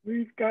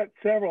 We've got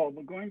several.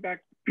 We're going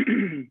back.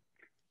 This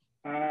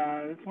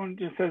one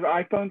just says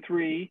iPhone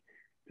 3.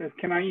 Says,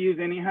 can I use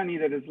any honey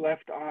that is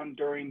left on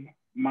during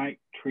mite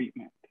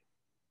treatment?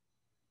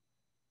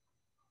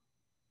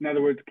 In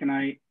other words, can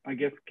I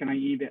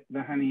eat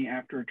the honey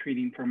after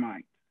treating for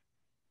mites?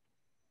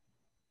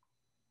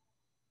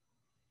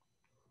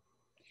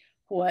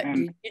 What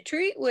did you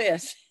treat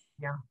with?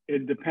 Yeah.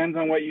 It depends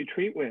on what you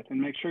treat with,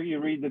 and make sure you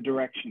read the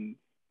directions,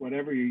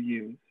 whatever you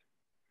use,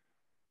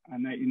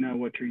 and that you know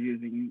what you're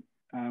using,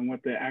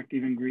 what the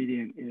active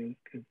ingredient is,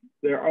 because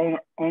there are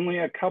only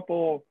a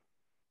couple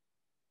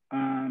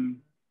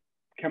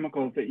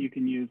chemicals that you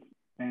can use,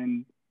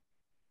 and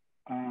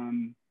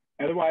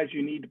otherwise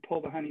you need to pull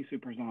the honey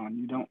supers on.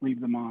 You don't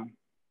leave them on.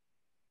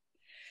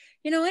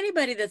 You know,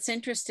 anybody that's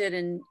interested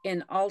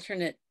in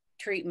alternate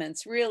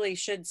treatments really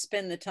should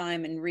spend the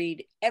time and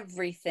read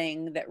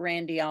everything that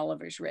Randy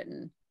Oliver's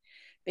written,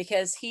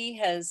 because he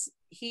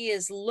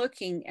is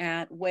looking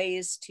at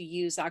ways to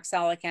use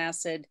oxalic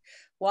acid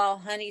while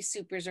honey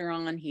supers are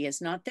on. He is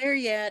not there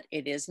yet.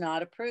 It is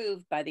not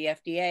approved by the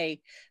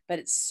FDA, but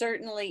it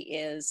certainly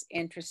is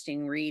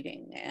interesting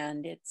reading.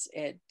 And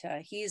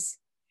he's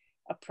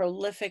a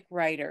prolific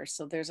writer,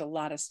 so there's a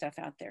lot of stuff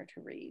out there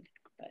to read.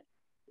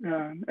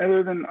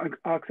 Other than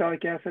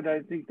oxalic acid,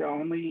 I think the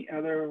only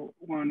other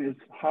one is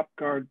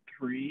HopGuard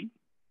 3.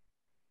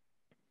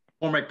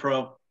 Formic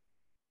Pro.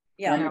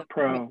 Yeah, Formic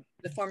Pro.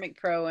 The Formic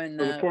Pro and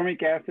the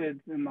formic acids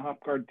and the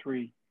HopGuard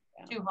 3.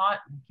 Too hot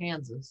in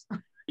Kansas.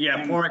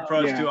 Yeah, Formic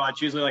Pro is too hot.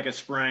 It's usually like a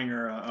spring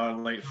or a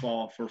late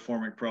fall for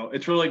Formic Pro.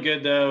 It's really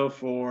good though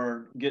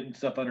for getting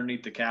stuff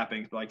underneath the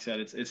capping. Like I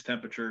said, it's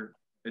temperature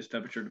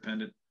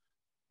dependent.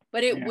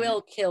 But it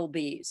will kill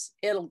bees.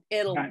 It'll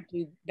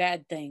do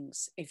bad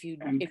things if you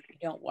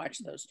don't watch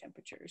those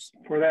temperatures.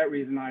 For that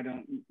reason, I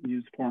don't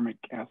use formic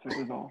acid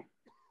at all.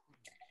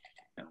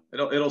 Yeah.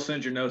 It'll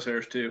send your nose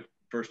hairs too.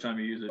 First time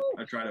you use it,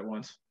 I tried it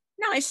once.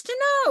 Nice to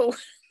know.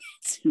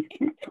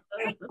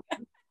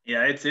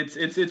 Yeah,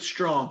 it's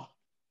strong.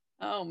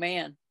 Oh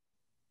man.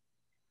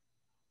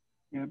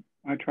 Yep,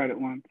 I tried it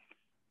once.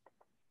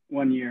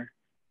 1 year.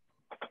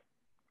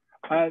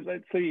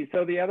 Let's see.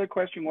 So the other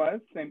question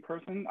was, same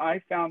person. I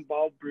found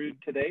bald brood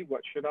today.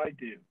 What should I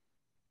do?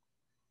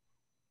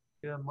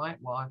 Do a mite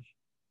wash.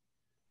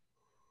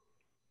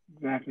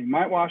 Exactly.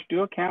 Mite wash.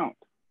 Do a count.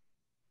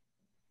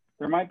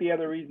 There might be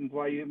other reasons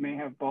why you may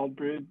have bald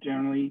brood.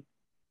 Generally,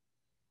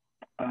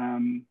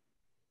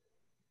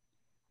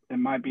 it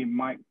might be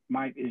mite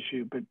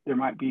issue, but there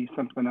might be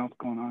something else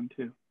going on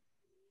too.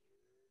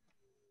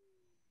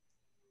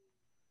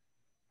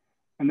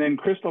 And then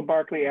Crystal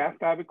Barkley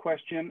asked, I have a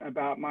question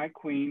about my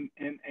queen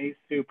in a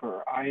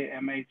super. I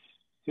am a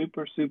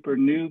super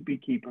new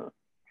beekeeper.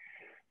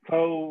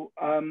 So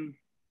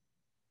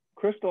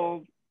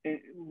Crystal,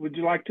 would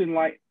you like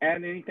to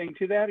add anything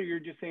to that, or you're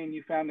just saying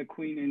you found a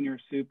queen in your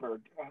super?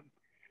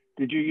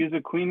 Did you use a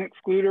queen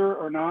excluder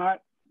or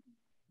not?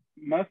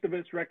 Most of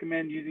us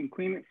recommend using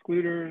queen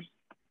excluders.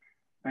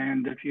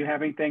 And if you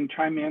have anything,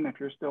 chime in if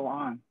you're still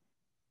on.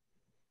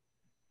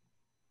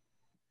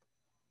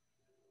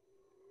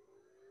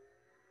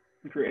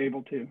 If you're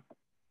able to.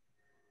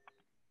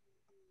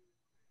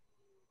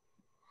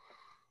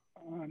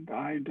 And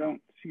I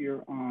don't see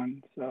her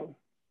on, so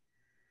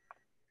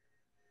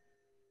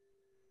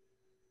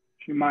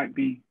she might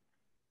be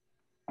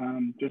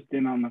just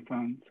in on the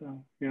phone.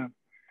 So yeah,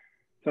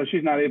 so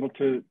she's not able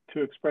to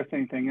express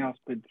anything else,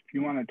 but if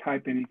you want to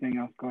type anything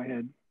else, go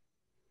ahead.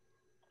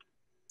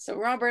 So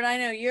Robert, I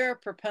know you're a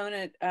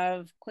proponent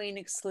of queen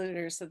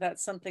excluders, so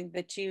that's something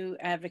that you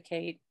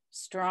advocate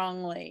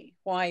strongly.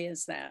 Why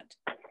is that?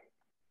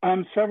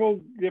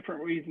 Several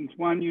different reasons.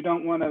 One, you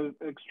don't want to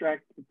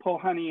pull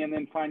honey and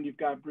then find you've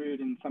got brood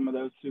in some of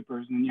those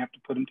supers, and then you have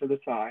to put them to the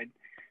side.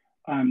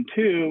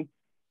 Two,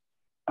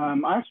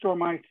 I store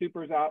my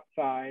supers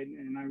outside,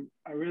 and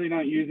I really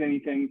don't use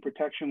anything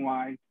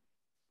protection-wise.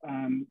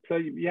 So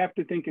you have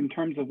to think in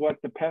terms of what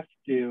the pests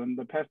do, and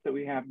the pest that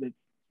we have that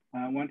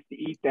wants to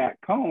eat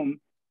that comb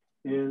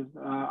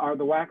are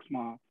the wax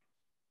moths.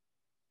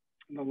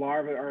 The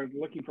larvae are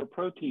looking for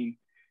protein.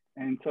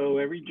 And so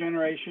every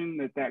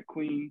generation that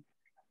queen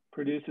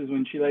produces,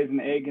 when she lays an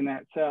egg in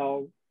that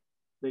cell,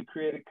 they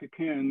create a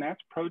cocoon.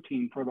 That's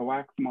protein for the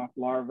wax moth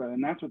larva,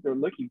 and that's what they're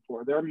looking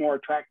for. They're more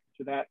attracted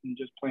to that than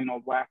just plain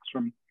old wax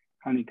from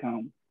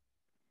honeycomb.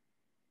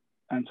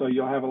 And so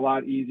you'll have a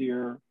lot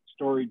easier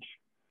storage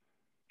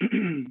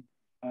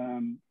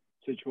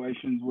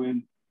situations with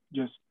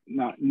just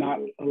not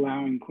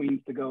allowing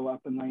queens to go up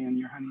and lay in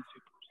your honey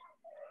supers.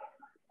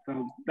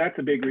 So that's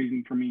a big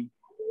reason for me.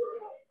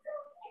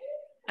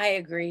 I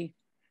agree.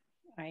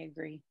 Hi,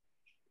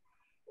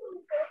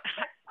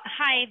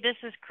 this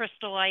is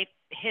Crystal. I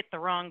hit the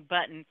wrong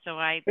button, so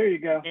I there you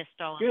go. Missed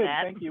all Good, of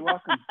that. Thank you.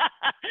 Welcome.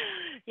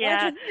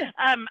 Yeah.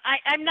 I'm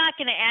not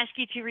going to ask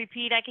you to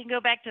repeat. I can go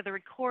back to the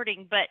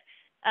recording, but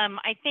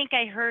I think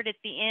I heard at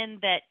the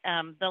end that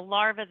the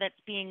larva that's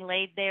being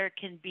laid there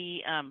can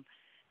be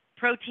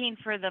protein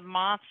for the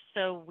moths,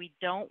 so we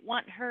don't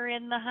want her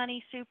in the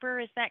honey super.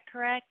 Is that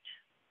correct?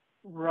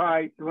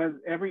 Right.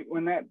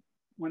 When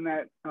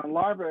that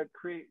larva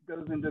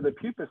goes into the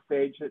pupa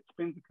stage, it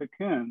spins a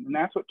cocoon, and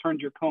that's what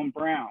turns your comb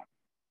brown.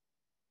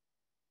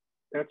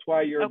 That's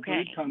why your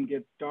brood comb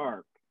gets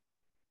dark,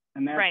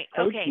 and that's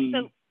protein.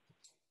 Okay. So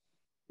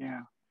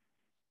yeah,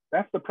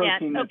 that's the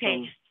protein that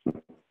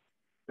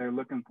they're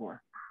looking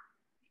for.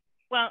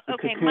 Well,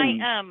 okay,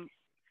 cocoon.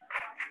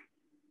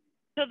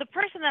 So the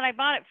person that I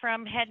bought it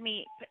from had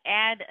me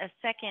add a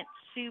second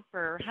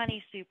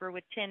honey super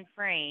with 10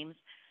 frames.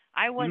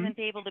 I wasn't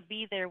able to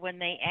be there when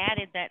they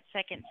added that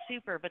second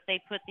super, but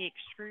they put the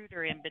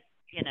extruder in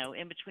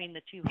between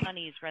the two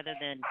honeys rather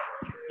than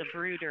the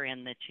brooder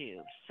in the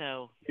two.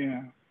 So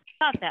yeah,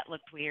 I thought that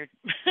looked weird.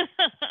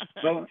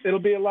 Well, it'll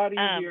be a lot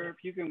easier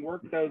if you can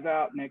work those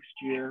out next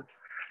year.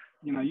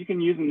 You can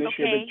use them this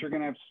year, but you're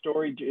going to have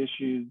storage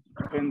issues.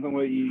 Depends on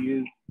what you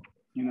use,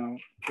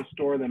 to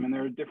store them. And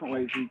there are different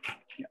ways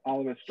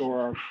all of us store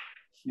our,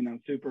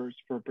 supers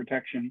for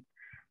protection.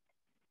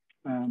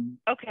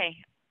 Okay.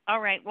 All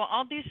right. Well,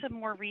 I'll do some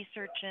more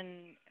research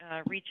and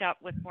reach out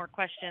with more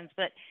questions.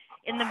 But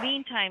in the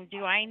meantime,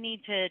 do I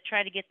need to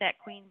try to get that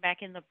queen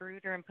back in the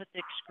brooder and put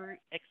the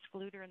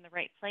excluder in the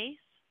right place?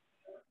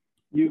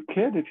 You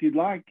could, if you'd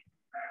like.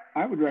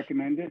 I would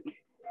recommend it.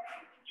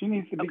 She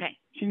needs to be. Okay.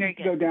 She needs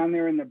to go down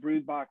there in the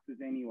brood boxes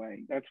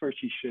anyway. That's where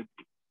she should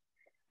be.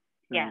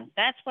 So. Yeah,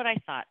 that's what I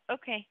thought.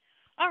 Okay.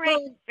 All right.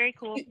 Well, very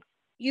cool.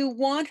 You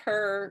want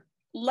her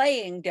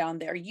laying down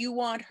there. You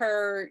want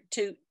her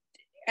to.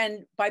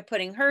 And by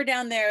putting her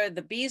down there,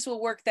 the bees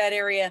will work that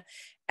area.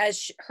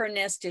 As her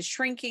nest is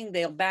shrinking,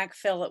 they'll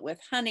backfill it with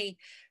honey.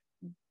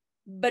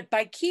 But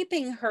by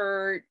keeping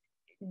her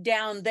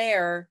down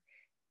there,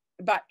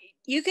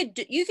 you could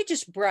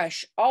just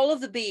brush all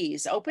of the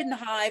bees, open the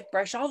hive,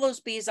 brush all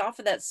those bees off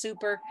of that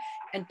super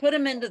and put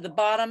them into the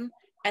bottom,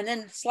 and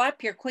then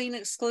slap your queen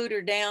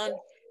excluder down,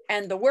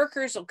 and the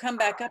workers will come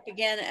back up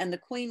again, and the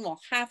queen will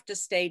have to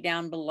stay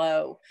down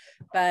below.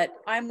 But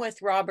I'm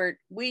with Robert.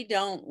 We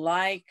don't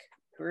like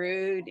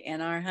brood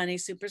in our honey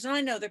supers. And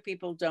I know that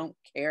people don't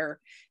care,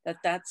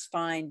 that's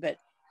fine, but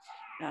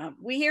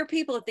we hear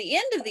people at the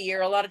end of the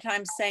year a lot of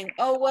times saying,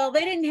 oh, well,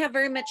 they didn't have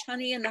very much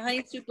honey in the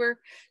honey super,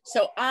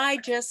 so I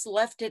just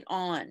left it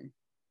on.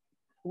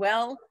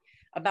 Well,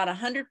 about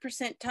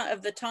 100%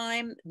 of the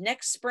time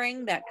next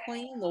spring, that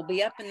queen will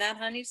be up in that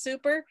honey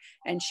super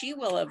and she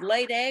will have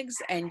laid eggs,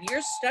 and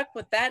you're stuck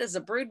with that as a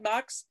brood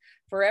box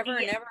forever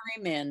and ever,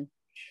 amen.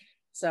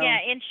 So yeah,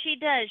 and she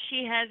does.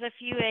 She has a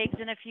few eggs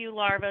and a few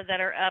larvae that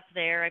are up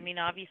there. I mean,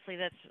 obviously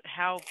that's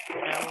how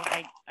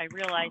I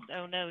realized,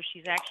 oh no,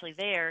 she's actually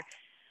there.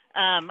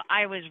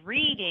 I was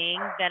reading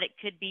that it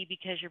could be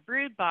because your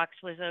brood box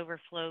was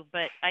overflow,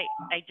 but I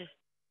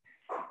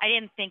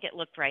didn't think it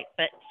looked right.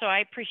 But so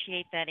I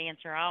appreciate that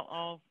answer.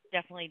 I'll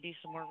definitely do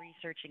some more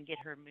research and get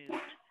her moved.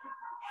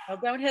 Well,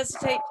 don't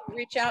hesitate to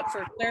reach out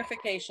for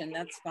clarification.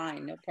 That's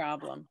fine, no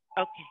problem.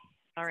 Okay.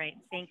 All right.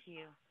 Thank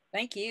you.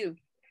 Thank you.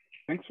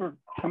 Thanks for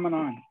coming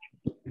on.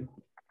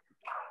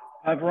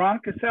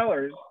 Veronica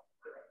Sellers.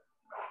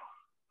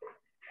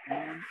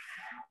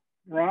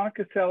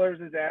 Veronica Sellers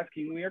is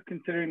asking, we are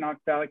considering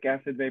oxalic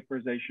acid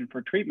vaporization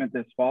for treatment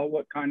this fall.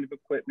 What kind of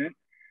equipment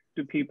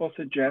do people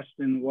suggest,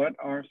 and what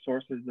are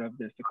sources of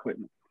this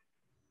equipment?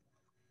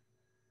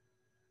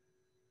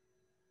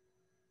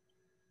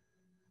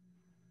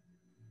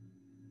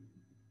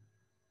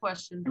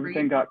 Question for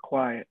Everything got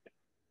quiet.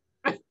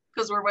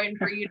 Because we're waiting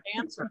for you to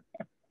answer.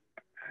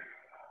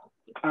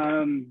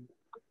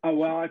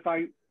 Well,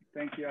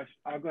 thank you.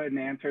 I'll go ahead and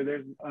answer.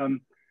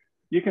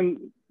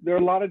 There are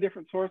a lot of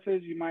different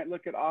sources. You might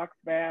look at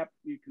OxVap.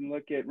 You can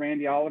look at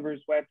Randy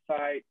Oliver's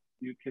website.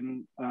 You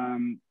can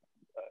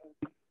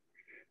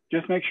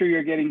just make sure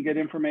you're getting good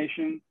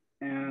information.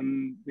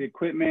 And the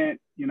equipment,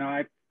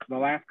 the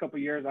last couple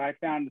of years, I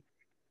found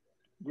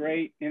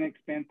great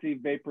inexpensive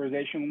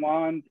vaporization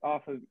wands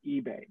off of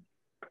eBay.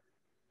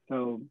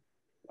 So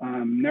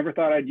never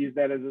thought I'd use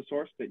that as a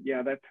source, but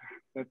yeah,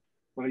 that's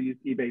what I use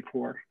eBay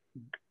for.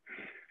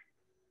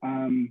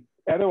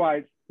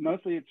 Otherwise,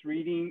 mostly it's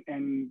reading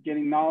and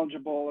getting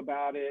knowledgeable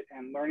about it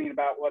and learning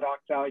about what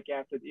oxalic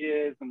acid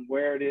is and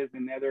where it is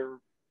in other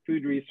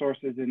food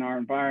resources in our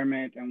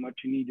environment and what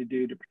you need to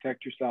do to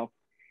protect yourself.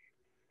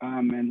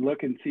 And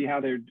look and see how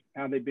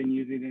they've been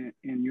using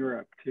it in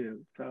Europe too.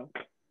 So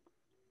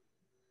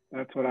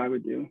that's what I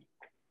would do.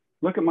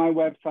 Look at my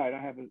website.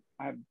 I have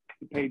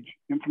the page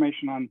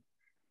information on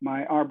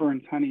my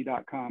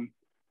arburnshoney.com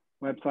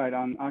website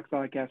on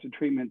oxalic acid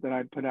treatment that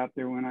I put out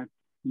there when I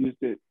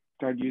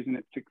started using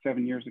it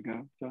 6-7 years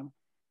ago. So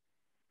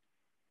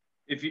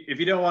if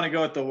you don't want to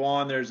go with the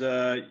wand,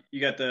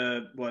 you got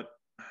the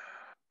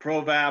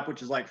ProVap,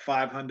 which is like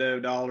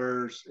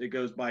 $500. It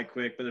goes by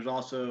quick, but there's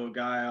also a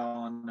guy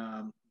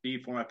on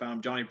B4 I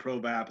found, Johnny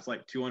ProVap. It's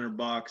like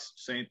 $200.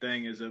 Same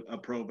thing as a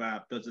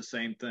ProVap, does the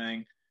same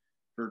thing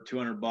for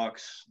 $200.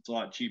 It's a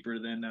lot cheaper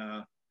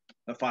than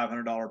a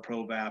 $500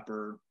 ProVap,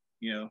 or,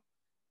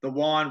 the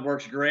wand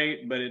works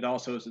great, but it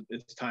also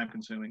it's time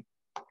consuming.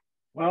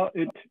 Well,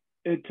 it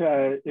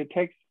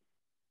takes,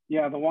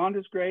 the wand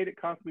is great. It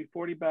cost me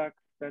 $40.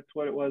 That's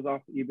what it was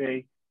off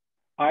eBay.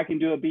 I can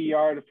do a bee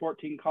yard of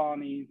 14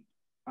 colonies.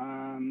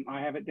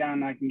 I have it down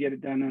and I can get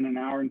it done in an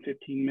hour and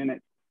 15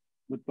 minutes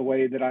with the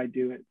way that I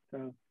do it.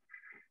 So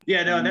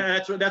yeah, no,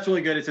 that's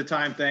really good. It's a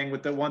time thing.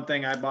 With the one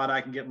thing I bought,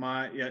 I can get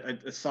my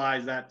a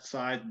size that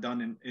size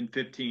done in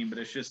 15. But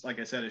it's just, like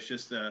I said, it's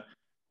just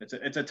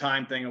it's a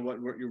time thing of what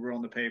you're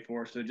willing to pay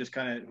for. So just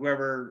kind of,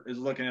 whoever is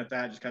looking at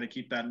that, just kind of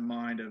keep that in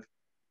mind of,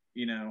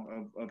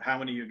 of how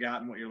many you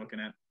got and what you're looking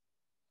at.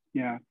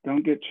 Yeah,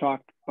 don't get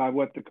shocked by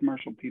what the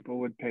commercial people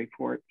would pay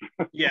for it.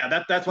 Yeah,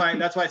 that's why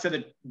I said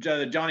that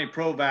the Johnny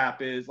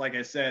ProVap is, like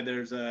I said,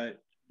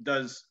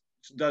 does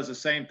the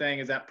same thing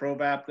as that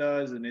ProVap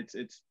does, and it's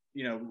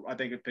I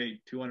think it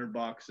paid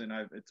 $200, and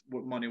it's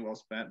money well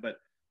spent. But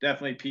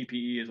definitely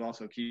PPE is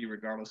also key,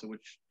 regardless of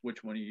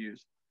which one you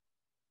use.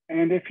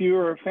 And if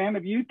you're a fan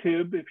of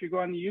YouTube, if you go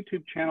on the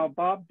YouTube channel,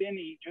 Bob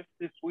Binney, just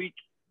this week,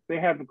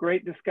 they have a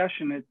great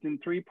discussion. It's in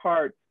 3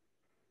 parts.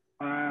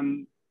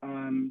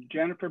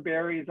 Jennifer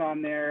Berry is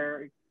on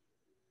there,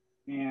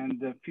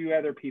 and a few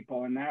other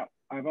people. And that,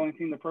 I've only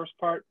seen the first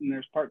part, and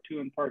there's part 2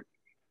 and part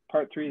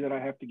 3 that I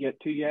have to get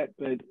to yet,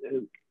 but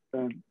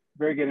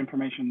very good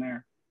information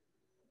there.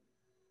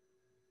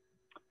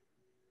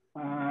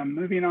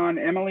 Moving on,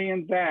 Emily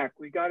and Zach,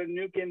 we got a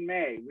nuke in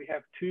May. We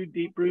have 2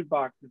 deep brood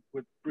boxes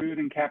with brood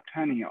and capped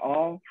honey,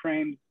 all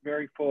frames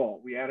very full.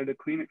 We added a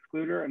queen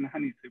excluder and a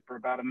honey super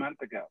about a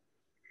month ago,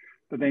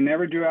 but they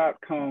never drew out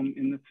comb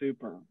in the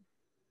super.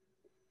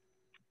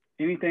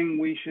 Anything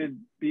we should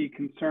be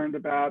concerned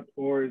about,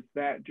 or is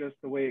that just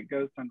the way it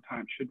goes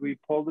sometimes? Should we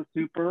pull the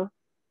super?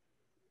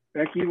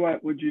 Becky,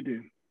 what would you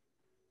do?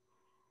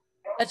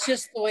 That's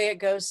just the way it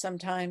goes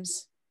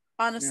sometimes.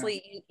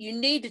 Honestly, you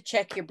need to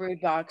check your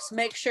brood box.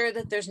 Make sure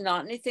that there's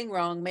not anything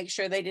wrong. Make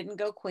sure they didn't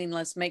go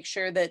queenless. Make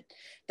sure that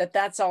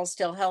that's all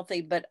still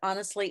healthy. But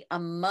honestly, a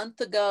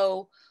month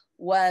ago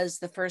was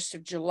the 1st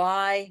of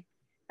July,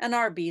 and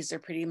our bees are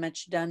pretty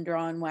much done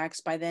drawing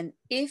wax by then.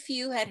 If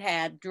you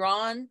had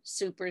drawn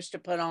supers to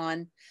put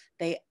on,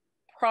 they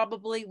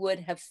probably would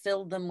have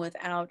filled them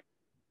without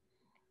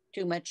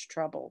too much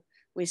trouble.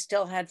 We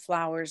still had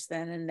flowers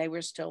then, and they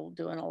were still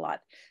doing a lot.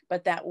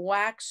 But that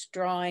wax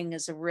drawing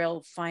is a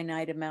real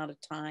finite amount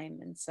of time.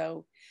 And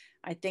so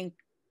I think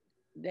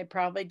they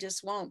probably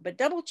just won't. But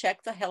double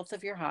check the health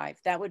of your hive.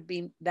 That would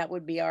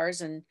be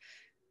ours. And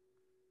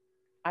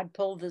I'd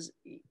pull this.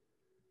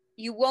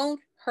 You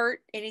won't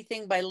hurt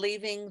anything by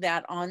leaving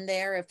that on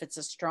there. If it's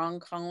a strong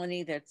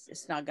colony,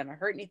 it's not going to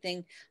hurt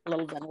anything. A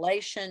little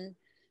ventilation.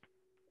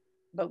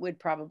 But we'd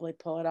probably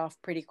pull it off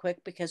pretty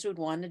quick because we'd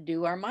want to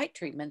do our mite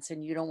treatments,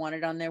 and you don't want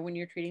it on there when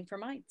you're treating for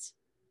mites.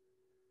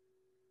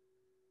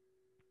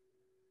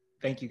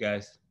 Thank you,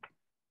 guys.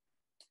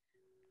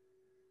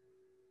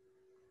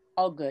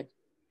 All good.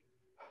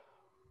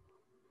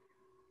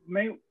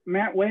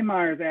 Matt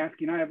Waymeyer is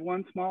asking, I have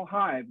 1 small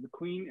hive. The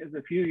queen is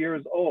a few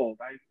years old.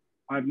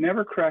 I've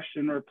never crushed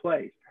and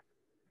replaced.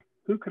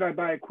 Who could I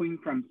buy a queen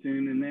from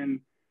soon, and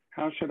then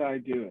how should I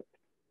do it?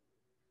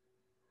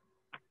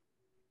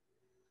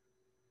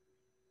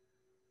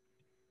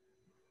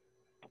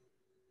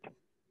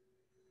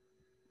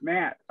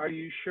 Matt, are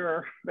you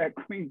sure that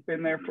queen's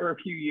been there for a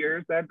few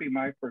years? That'd be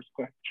my first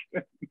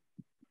question.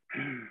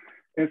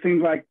 It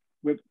seems like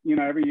with,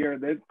 every year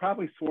they've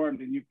probably swarmed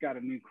and you've got a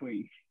new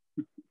queen.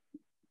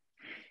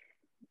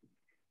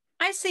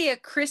 I see a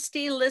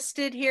Christy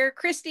listed here.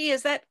 Christy,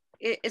 is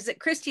it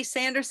Christy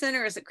Sanderson,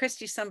 or is it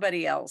Christy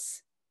somebody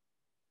else?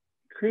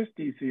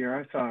 Christy's here,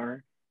 I saw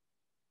her.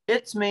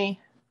 It's me.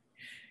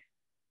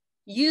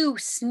 You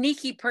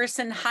sneaky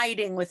person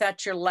hiding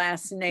without your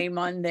last name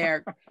on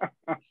there.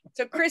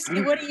 So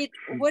Christy, what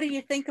do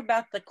you think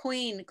about the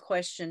queen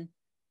question?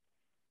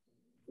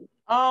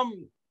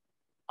 I'm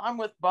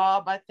with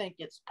Bob. I think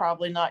it's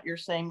probably not your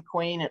same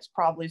queen. It's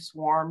probably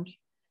swarmed,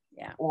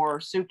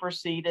 or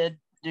superseded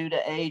due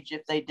to age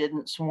if they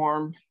didn't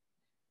swarm.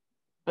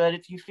 But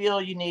if you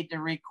feel you need to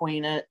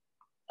requeen it,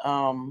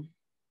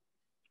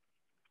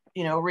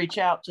 reach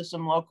out to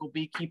some local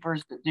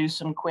beekeepers that do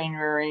some queen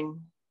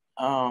rearing,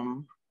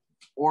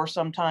 or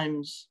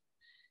sometimes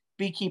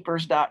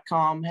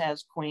beekeepers.com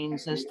has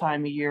queens this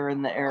time of year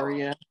in the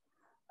area.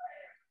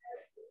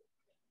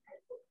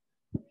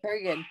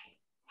 Very good.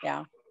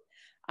 Yeah.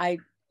 I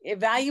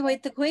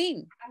evaluate the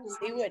queen,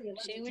 see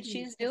what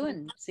she's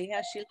doing, see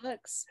how she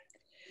looks.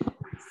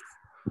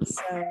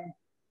 So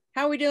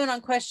how are we doing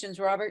on questions,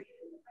 Robert?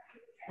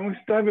 We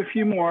still have a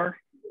few more.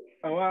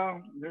 Oh,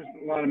 well, there's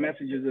a lot of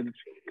messages that have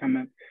come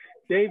in.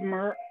 Dave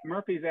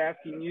Murphy's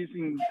asking,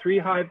 using 3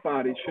 hive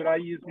bodies, should I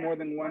use more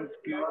than 1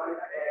 scoop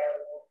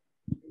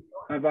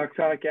of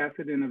oxalic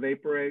acid in a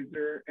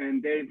vaporizer?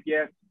 And Dave,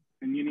 yes,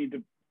 and you need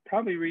to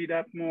probably read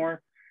up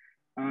more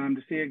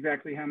to see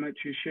exactly how much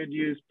you should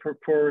use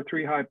for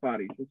 3 hive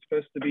bodies. It's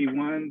supposed to be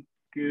 1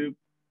 scoop,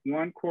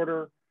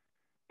 1/4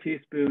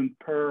 teaspoon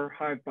per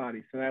hive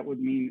body. So that would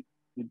mean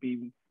it'd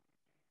be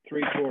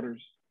 3/4,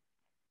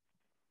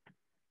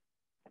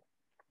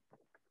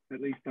 at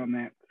least on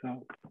that.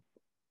 So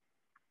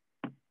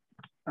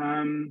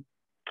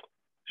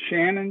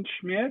Shannon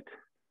Schmidt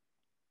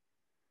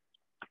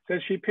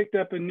says she picked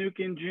up a nuke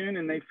in June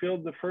and they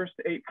filled the first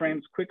 8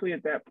 frames quickly.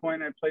 At that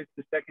point, I placed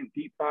the second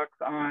deep box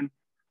on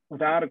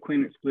without a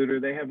queen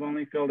excluder. They have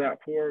only filled out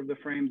 4 of the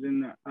frames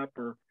in the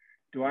upper.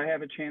 Do I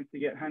have a chance to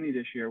get honey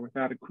this year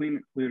without a queen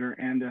excluder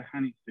and a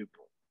honey super?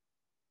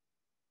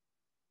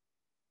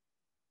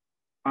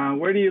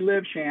 Where do you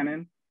live,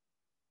 Shannon?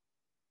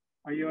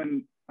 Are you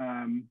in,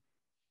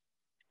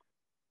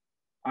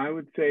 I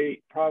would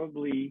say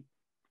probably,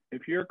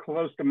 if you're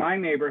close to my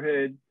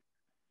neighborhood,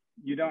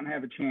 you don't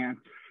have a chance.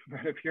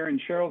 But if you're in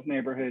Cheryl's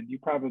neighborhood, you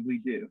probably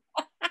do.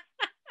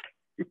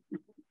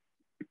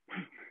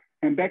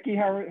 And Becky,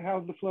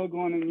 how's the flow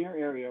going in your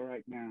area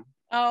right now?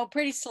 Oh,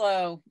 pretty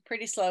slow,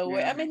 pretty slow.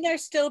 Yeah. I mean,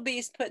 there's still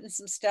bees putting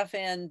some stuff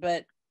in,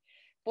 but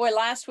boy,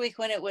 last week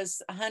when it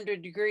was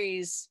 100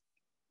 degrees,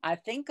 I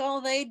think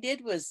all they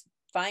did was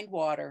find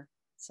water.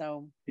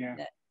 So yeah,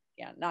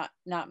 not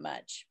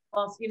much.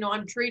 Well, you know,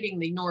 I'm treating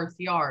the north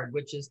yard,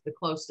 which is the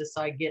closest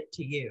I get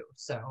to you.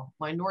 So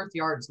my north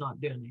yard's not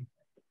doing anything.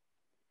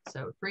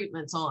 So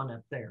treatment's on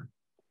up there.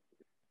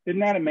 Isn't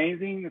that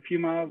amazing? A few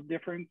miles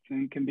difference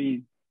and can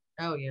be.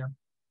 Oh yeah.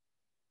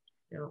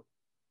 Yeah.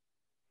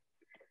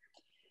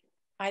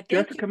 I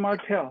think Jessica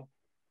Martell.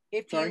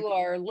 If you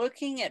are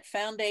looking at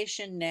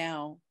foundation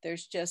now,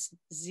 there's just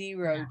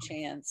zero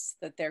chance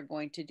that they're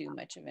going to do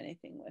much of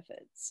anything with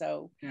it.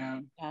 So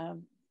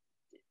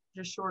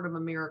just short of a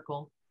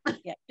miracle.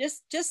 Yeah,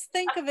 just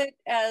think of it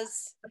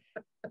as,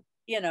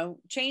 you know,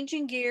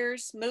 changing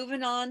gears,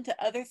 moving on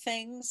to other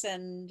things,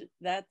 and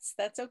that's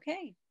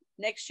okay.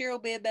 Next year will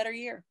be a better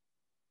year.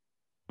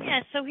 Yeah,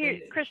 so here,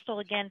 Crystal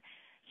again.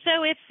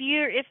 So if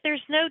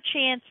there's no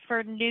chance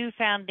for new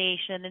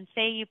foundation, and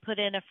say you put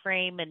in a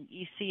frame and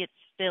you see it's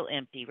still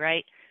empty,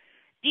 right?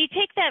 Do you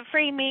take that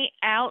frame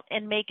out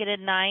and make it a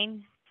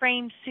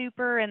 9-frame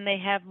super and they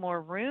have more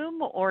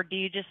room, or do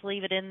you just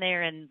leave it in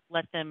there and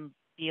let them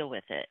deal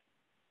with it?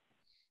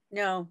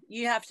 No,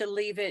 you have to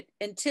leave it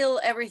until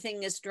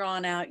everything is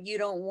drawn out. You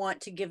don't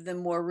want to give them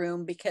more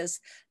room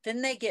because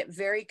then they get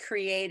very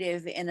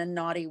creative in a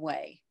naughty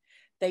way.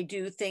 They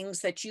do things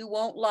that you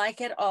won't like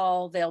at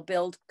all. They'll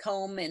build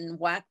comb in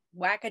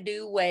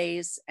wackadoo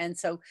ways. And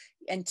so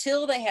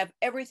until they have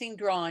everything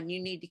drawn,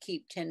 you need to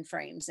keep 10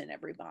 frames in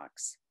every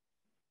box,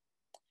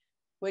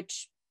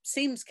 which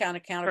seems kind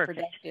of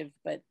counterproductive,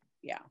 but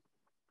yeah.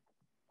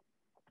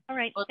 All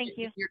right, thank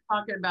you. If you're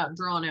talking about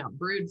drawn out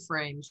brood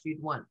frames,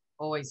 you'd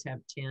always have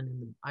 10.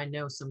 And I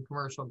know some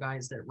commercial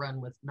guys that run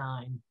with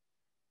 9,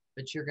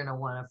 but you're going to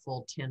want a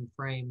full 10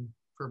 frame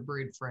for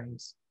brood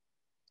frames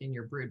in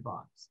your brood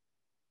box.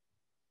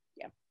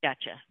 Yeah,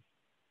 gotcha.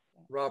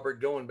 Robert,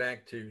 going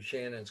back to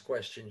Shannon's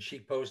question, she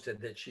posted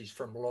that she's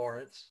from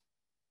Lawrence.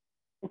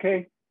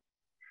 Okay.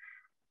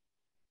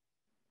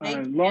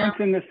 Lawrence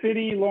in the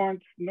city,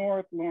 Lawrence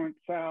North, Lawrence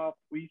South,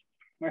 East,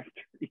 West.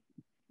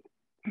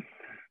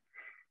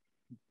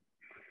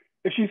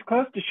 If she's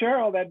close to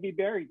Cheryl, that'd be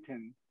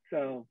Barrington.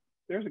 So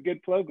there's a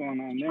good flow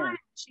going on there.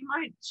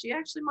 She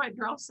actually might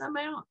draw some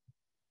out.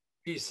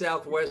 She's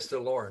southwest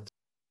of Lawrence.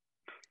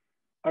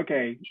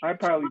 Okay, I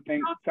probably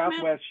think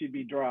southwest should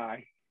be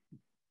dry.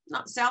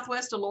 Not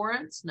southwest of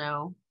Lawrence?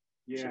 No.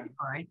 Yeah.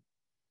 All right.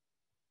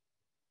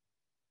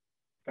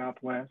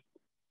 Southwest,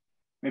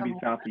 maybe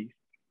southeast.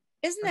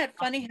 Isn't that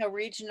funny how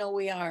regional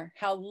we are?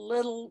 How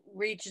little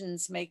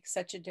regions make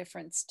such a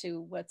difference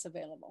to what's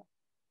available.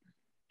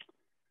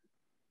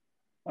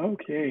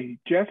 Okay,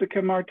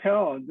 Jessica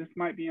Martell, this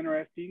might be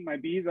interesting. My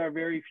bees are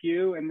very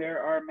few and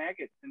there are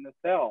maggots in the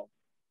cells.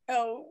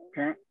 Oh.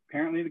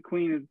 Apparently the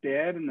queen is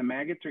dead and the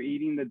maggots are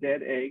eating the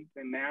dead eggs,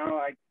 and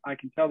now I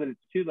can tell that it's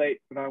too late,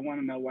 but I want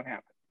to know what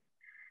happened.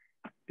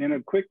 Then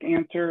a quick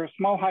answer,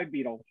 small hive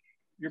beetle.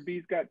 Your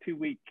bees got too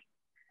weak.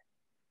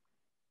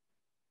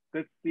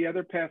 That's the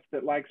other pest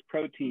that likes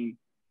protein,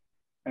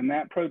 and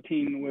that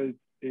protein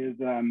is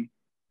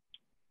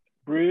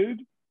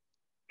brood,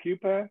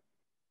 pupa,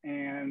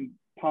 and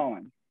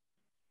pollen.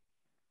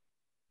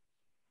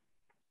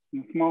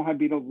 And the small hive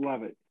beetles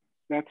love it.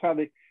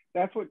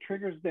 That's what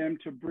triggers them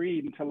to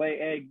breed and to lay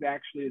eggs,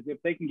 actually, is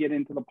if they can get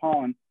into the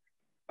pollen,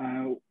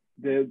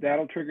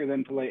 that'll trigger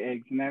them to lay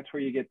eggs, and that's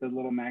where you get the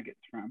little maggots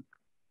from.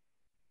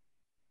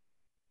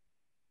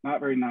 Not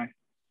very nice.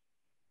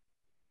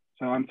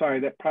 So I'm sorry,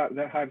 that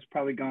hive's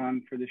probably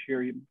gone for this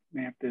year. You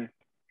may have to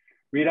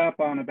read up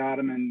about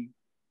them and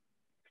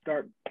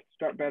start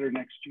better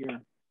next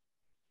year.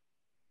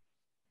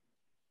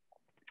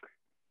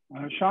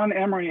 Sean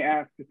Emery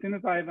asked, as soon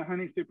as I have a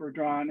honey super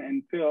drawn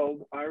and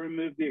filled, I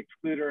remove the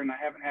excluder and I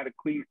haven't had a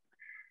queen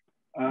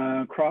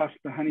cross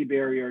the honey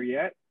barrier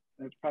yet.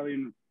 That's probably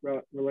in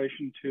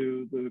relation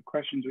to the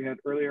questions we had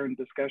earlier in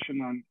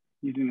discussion on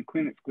using a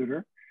queen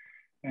excluder.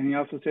 And he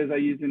also says I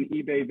use an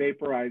eBay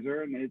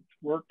vaporizer and it's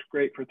worked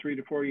great for 3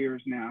 to 4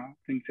 years now.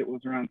 Thinks it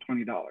was around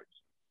 $20.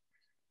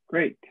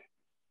 Great.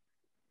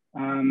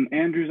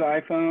 Andrew's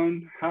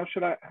iPhone. How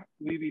should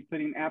we be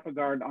putting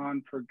ApiGuard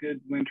on for good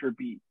winter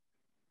bees?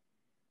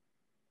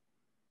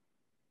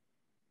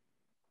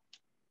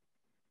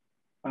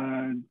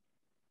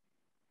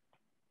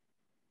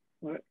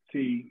 Let's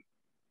see.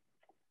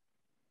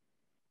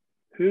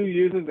 Who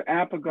uses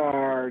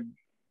ApiGuard?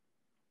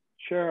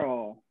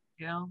 Cheryl.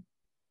 Yeah.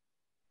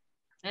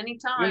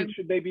 Anytime. When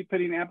should they be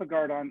putting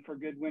ApiGuard on for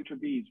good winter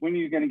bees? When are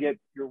you going to get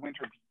your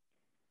winter bees?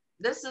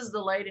 This is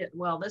the latest.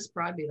 Well, this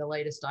probably the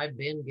latest I've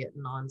been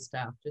getting on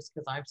staff, just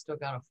because I've still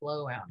got a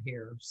flow out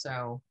here.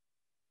 So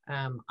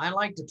I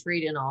like to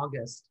treat in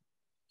August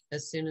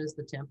as soon as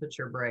the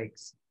temperature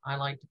breaks. I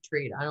like to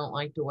treat. I don't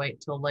like to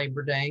wait till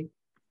Labor Day.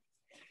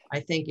 I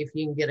think if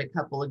you can get a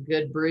couple of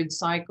good brood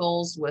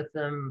cycles with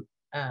them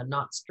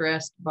not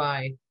stressed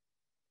by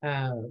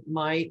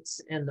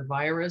mites and the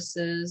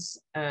viruses,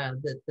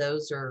 that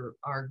those are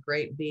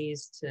great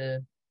bees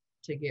to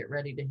get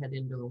ready to head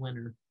into the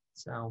winter.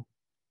 So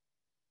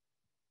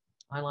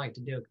I like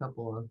to do a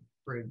couple of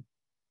brood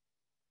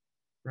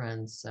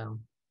runs. So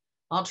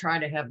I'll try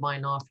to have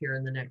mine off here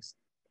in the next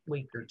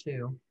week or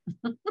two.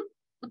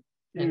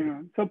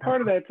 Yeah. So part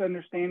of that's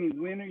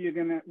understanding when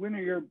are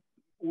your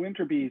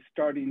winter bees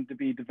starting to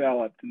be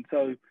developed. And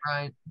so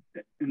right.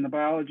 In the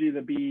biology of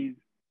the bees,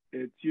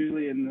 it's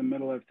usually in the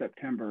middle of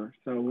September.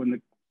 So when the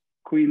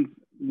queen's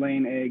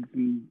laying eggs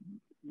and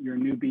your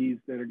new bees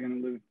that are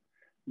going to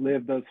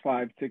live those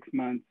 5-6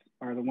 months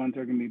are the ones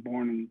that are going to be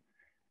born in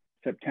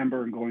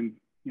September and going,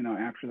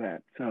 after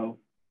that. So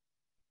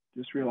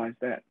just realize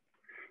that.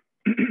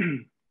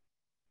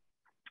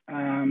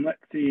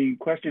 Let's see,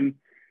 question.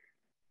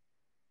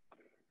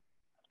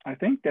 I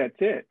think that's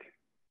it.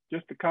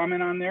 Just a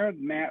comment on there.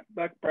 Matt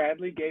Buck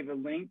Bradley gave a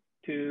link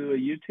to a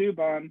YouTube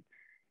on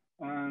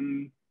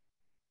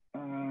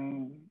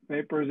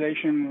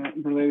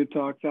vaporization related to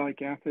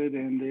oxalic acid,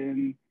 and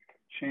then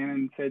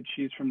Shannon said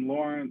she's from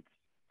Lawrence,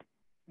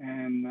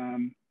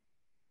 and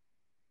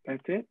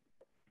that's it.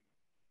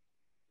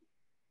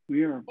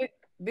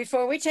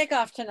 Before we take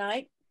off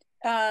tonight,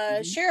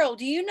 Cheryl,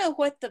 do you know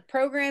what the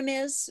program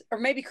is? Or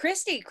maybe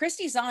Christy.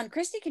 Christy's on.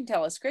 Christy can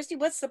tell us. Christy,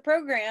 what's the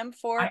program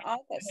for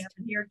August? I have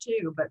it here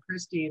too, but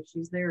Christy, if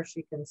she's there,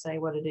 she can say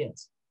what it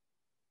is.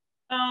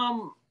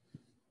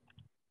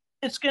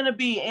 It's going to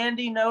be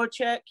Andy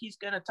Nowacek. He's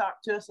going to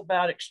talk to us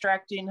about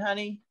extracting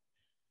honey.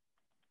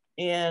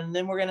 And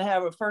then we're going to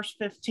have a first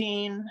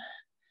 15.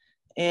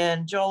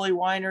 And Jolie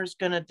Weiner's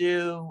going to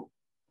do,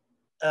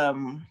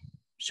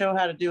 show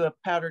how to do a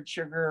powdered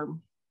sugar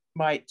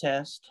mite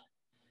test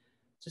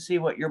to see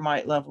what your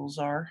mite levels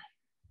are.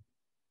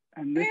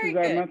 And this is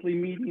our monthly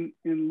meeting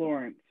in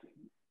Lawrence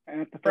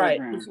at the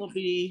program. Right, this will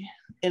be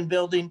in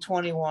building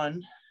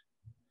 21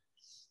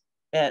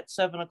 at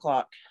 7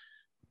 o'clock.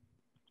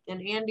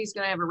 And Andy's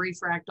going to have a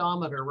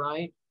refractometer,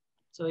 right?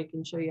 So he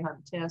can show you how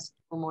to test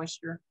for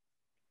moisture.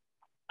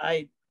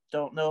 I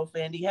don't know if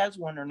Andy has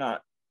one or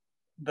not,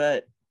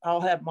 but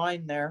I'll have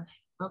mine there.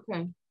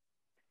 Okay.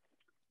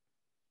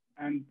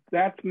 And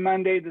that's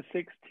Monday the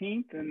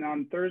 16th. And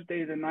on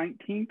Thursday the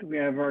 19th, we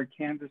have our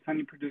Kansas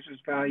Honey Producers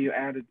Value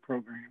Added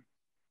program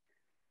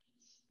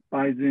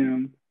by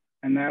Zoom.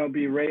 And that'll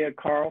be Rhea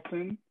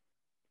Carlson.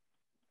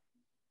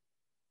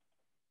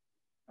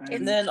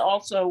 And then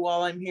also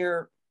while I'm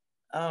here,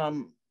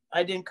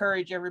 I'd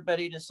encourage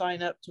everybody to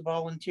sign up to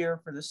volunteer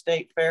for the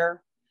state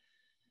fair.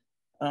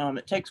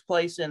 It takes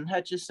place in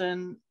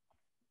Hutchinson,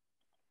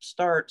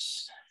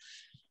 starts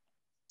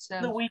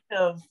the week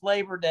of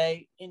Labor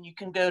Day, and you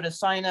can go to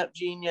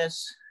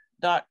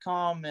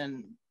signupgenius.com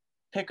and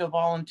pick a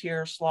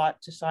volunteer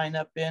slot to sign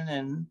up in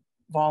and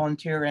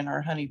volunteer in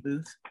our honey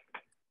booth.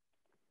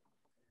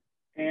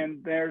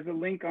 And there's a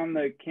link on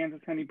the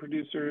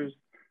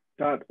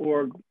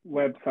KansasHoneyProducers.org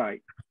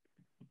website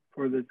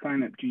for the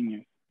Sign Up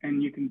Genius.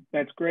 And you can,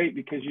 that's great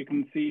because you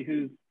can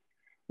see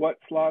what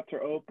slots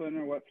are open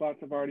or what slots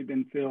have already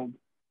been filled.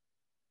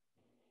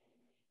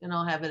 And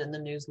I'll have it in the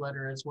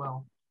newsletter as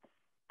well.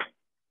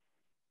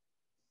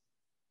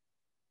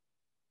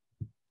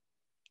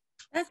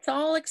 That's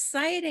all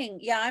exciting.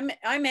 Yeah,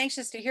 I'm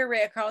anxious to hear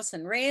Rhea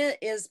Carlson. Rhea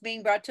is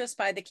being brought to us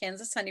by the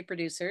Kansas Honey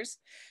Producers.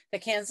 The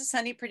Kansas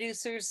Honey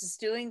Producers is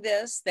doing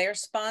this. They're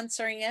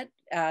sponsoring it,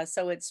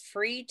 so it's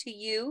free to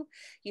you.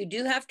 You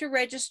do have to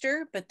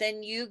register, but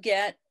then you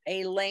get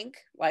a link,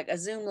 like a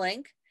Zoom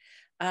link.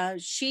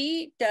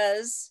 She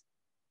does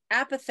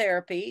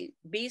apitherapy,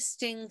 bee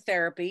sting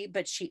therapy,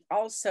 but she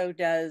also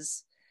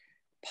does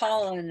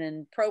pollen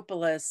and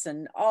propolis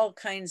and all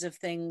kinds of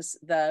things.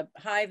 The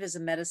hive is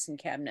a medicine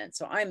cabinet.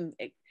 So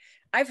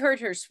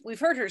we've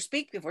heard her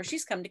speak before.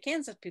 She's come to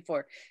Kansas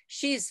before.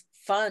 She's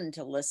fun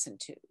to listen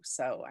to.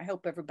 So I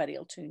hope everybody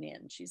will tune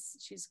in. She's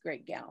a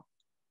great gal.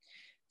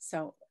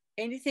 So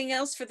anything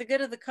else for the good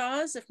of the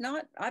cause? If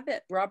not,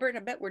 Robert, I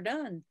bet we're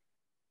done.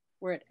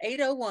 We're at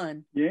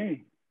 8:01.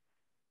 Yay.